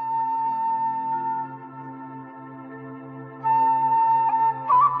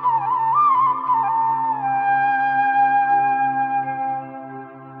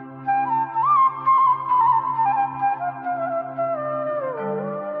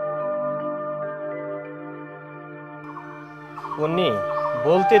 পন্নী,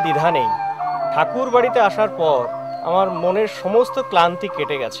 বলতে দ্বিধা নেই, ঠাকুর বাড়িতে আসার পর আমার মনের সমস্ত ক্লান্তি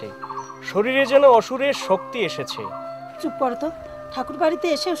কেটে গেছে। শরীরে যেন অসুরের শক্তি এসেছে। চুপ করো তো, ঠাকুর বাড়িতে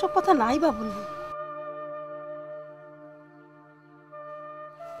এসে ওসব কথা নাই বা বলবো।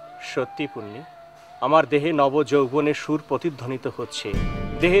 সত্যি পূর্ণি, আমার দেহে নব যৌবনের সুর প্রতিধ্বনিত হচ্ছে।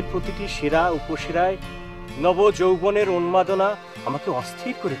 দেহের প্রতিটি শিরা উপশিরায় নব যৌবনের উন্মাদনা আমাকে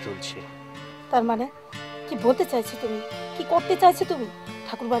অস্থির করে তুলছে। তার মানে কি বলতে চাইছো তুমি? কি করতে চাইছো তুমি?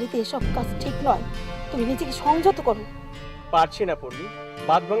 ঠাকুর বাড়িতে এসব কাজ ঠিক নয়, তুমি নিজেকে সংযত করো। পারছি না পূর্ণি,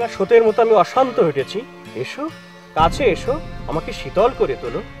 বাদ ভাঙা স্রোতের মতো আমি অশান্ত হয়েছি। এসো, কাছে এসো, আমাকে শীতল করে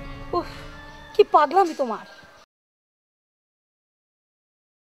তোলো। উফ, কি পাগলামি তোমার।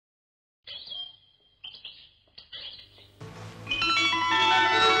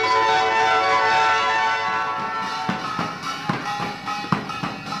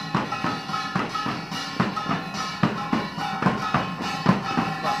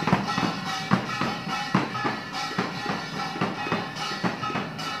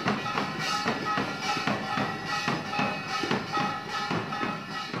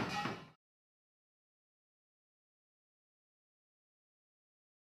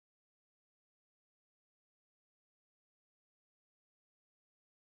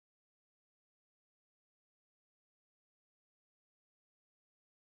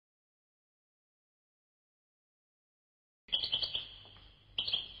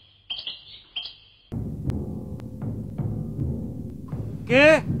 কে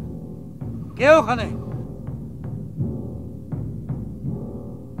কে ওখানে?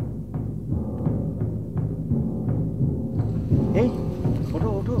 এই ওঠো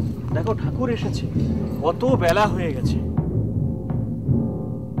ওঠো, দেখো ঠাকুর এসেছে। কত বেলা হয়ে গেছে।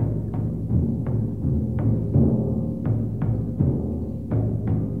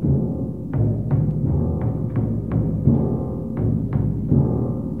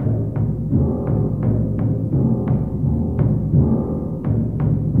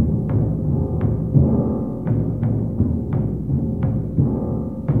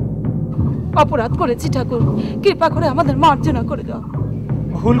 অপরাধ করেছি ঠাকুর, কৃপা করে আমাদের মার্জনা করে দাও।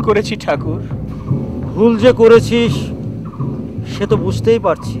 ভুল করেছি ঠাকুর। ভুল যে করেছিস সে তো বুঝতেই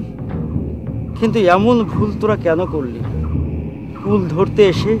পারছি, কিন্তু এমন ভুল তোরা কেন করলি? কুল ধরতে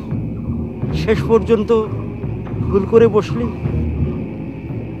এসে শেষ পর্যন্ত ভুল করে বসলি।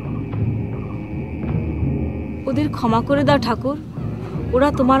 ওদের ক্ষমা করে দাও ঠাকুর। ওরা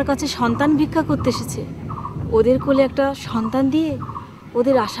তোমার কাছে সন্তান ভিক্ষা করতে এসেছে। ওদের কোলে একটা সন্তান দিয়ে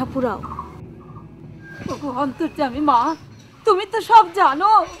ওদের আশা পুরাও। ওগো অন্তর্যামী মা, তুমি তো সব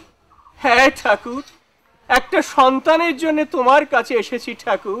জানো। হ্যাঁ ঠাকুর, একটা সন্তানের জন্য তোমার কাছে এসেছি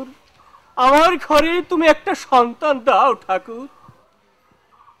ঠাকুর। আমার ঘরে তুমি একটা সন্তান দাও ঠাকুর।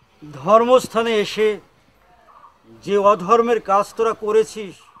 ধর্মস্থানে এসে যে অধর্মের কাজ তোরা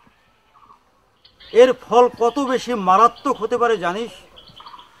করেছিস এর ফল কত বেশি মারাত্মক হতে পারে জানিস?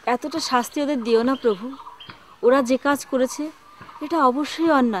 এতটা শাস্তি ওদের দিও না প্রভু। ওরা যে কাজ করেছে এটা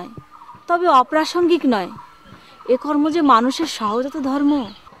অবশ্যই অন্যায়, তবে অপ্রাসঙ্গিক নয়। এ কর্ম যে মানুষের সহজাত ধর্ম।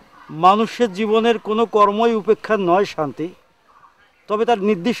 মানুষের জীবনের কোনো কর্মই উপেক্ষা নয় শান্তি, তবে তার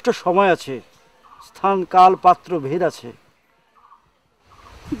নির্দিষ্ট সময় আছে, স্থান কাল পাত্র ভেদ আছে।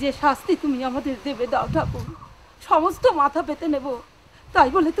 যে শাস্তি তুমি আমাদের দেবে দাও ঠাকুর, সমস্ত মাথা পেতে নেব। তাই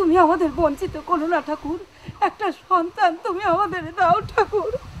বলে তুমি আমাদের বঞ্চিত করো না ঠাকুর। একটা সন্তান তুমি আমাদের দাও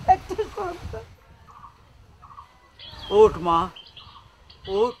ঠাকুর, একটা সন্তান। ওঠ মা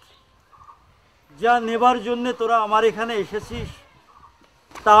ওঠ, যা নেবার জন্য তোরা আমার এখানে এসেছিস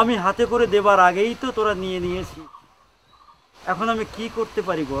তা আমি হাতে করে দেবার আগেই তো তোরা নিয়ে নিয়েছিস। এখন আমি কি করতে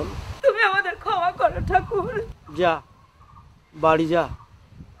পারি বল? তুমি আমাদের ক্ষমা করো ঠাকুর। যা বাড়ি যা,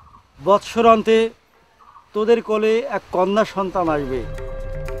 বৎসরান্তে তোদের কোলে এক কন্যা সন্তান আসবে।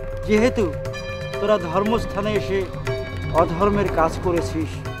 যেহেতু তোরা ধর্মস্থানে এসে অধর্মের কাজ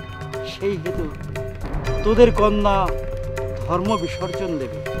করেছিস, সেই হেতু তোদের কন্যা ধর্ম বিসর্জন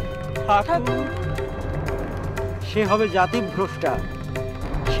দেবে। সে হবে জাতিভ্রষ্টা,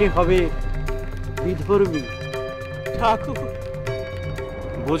 সে হবে বিধর্মী। ঠাকুর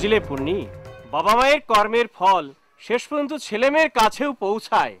বুঝলে পূর্ণি, বাবা মায়ের কর্মের ফল শেষ পর্যন্ত ছেলে মেয়ের কাছেও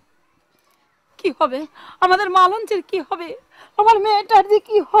পৌঁছায়। কি হবে আমাদের মালঞ্চের? কি হবে আমার মেয়েটার? যে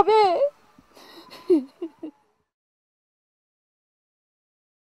কি হবে?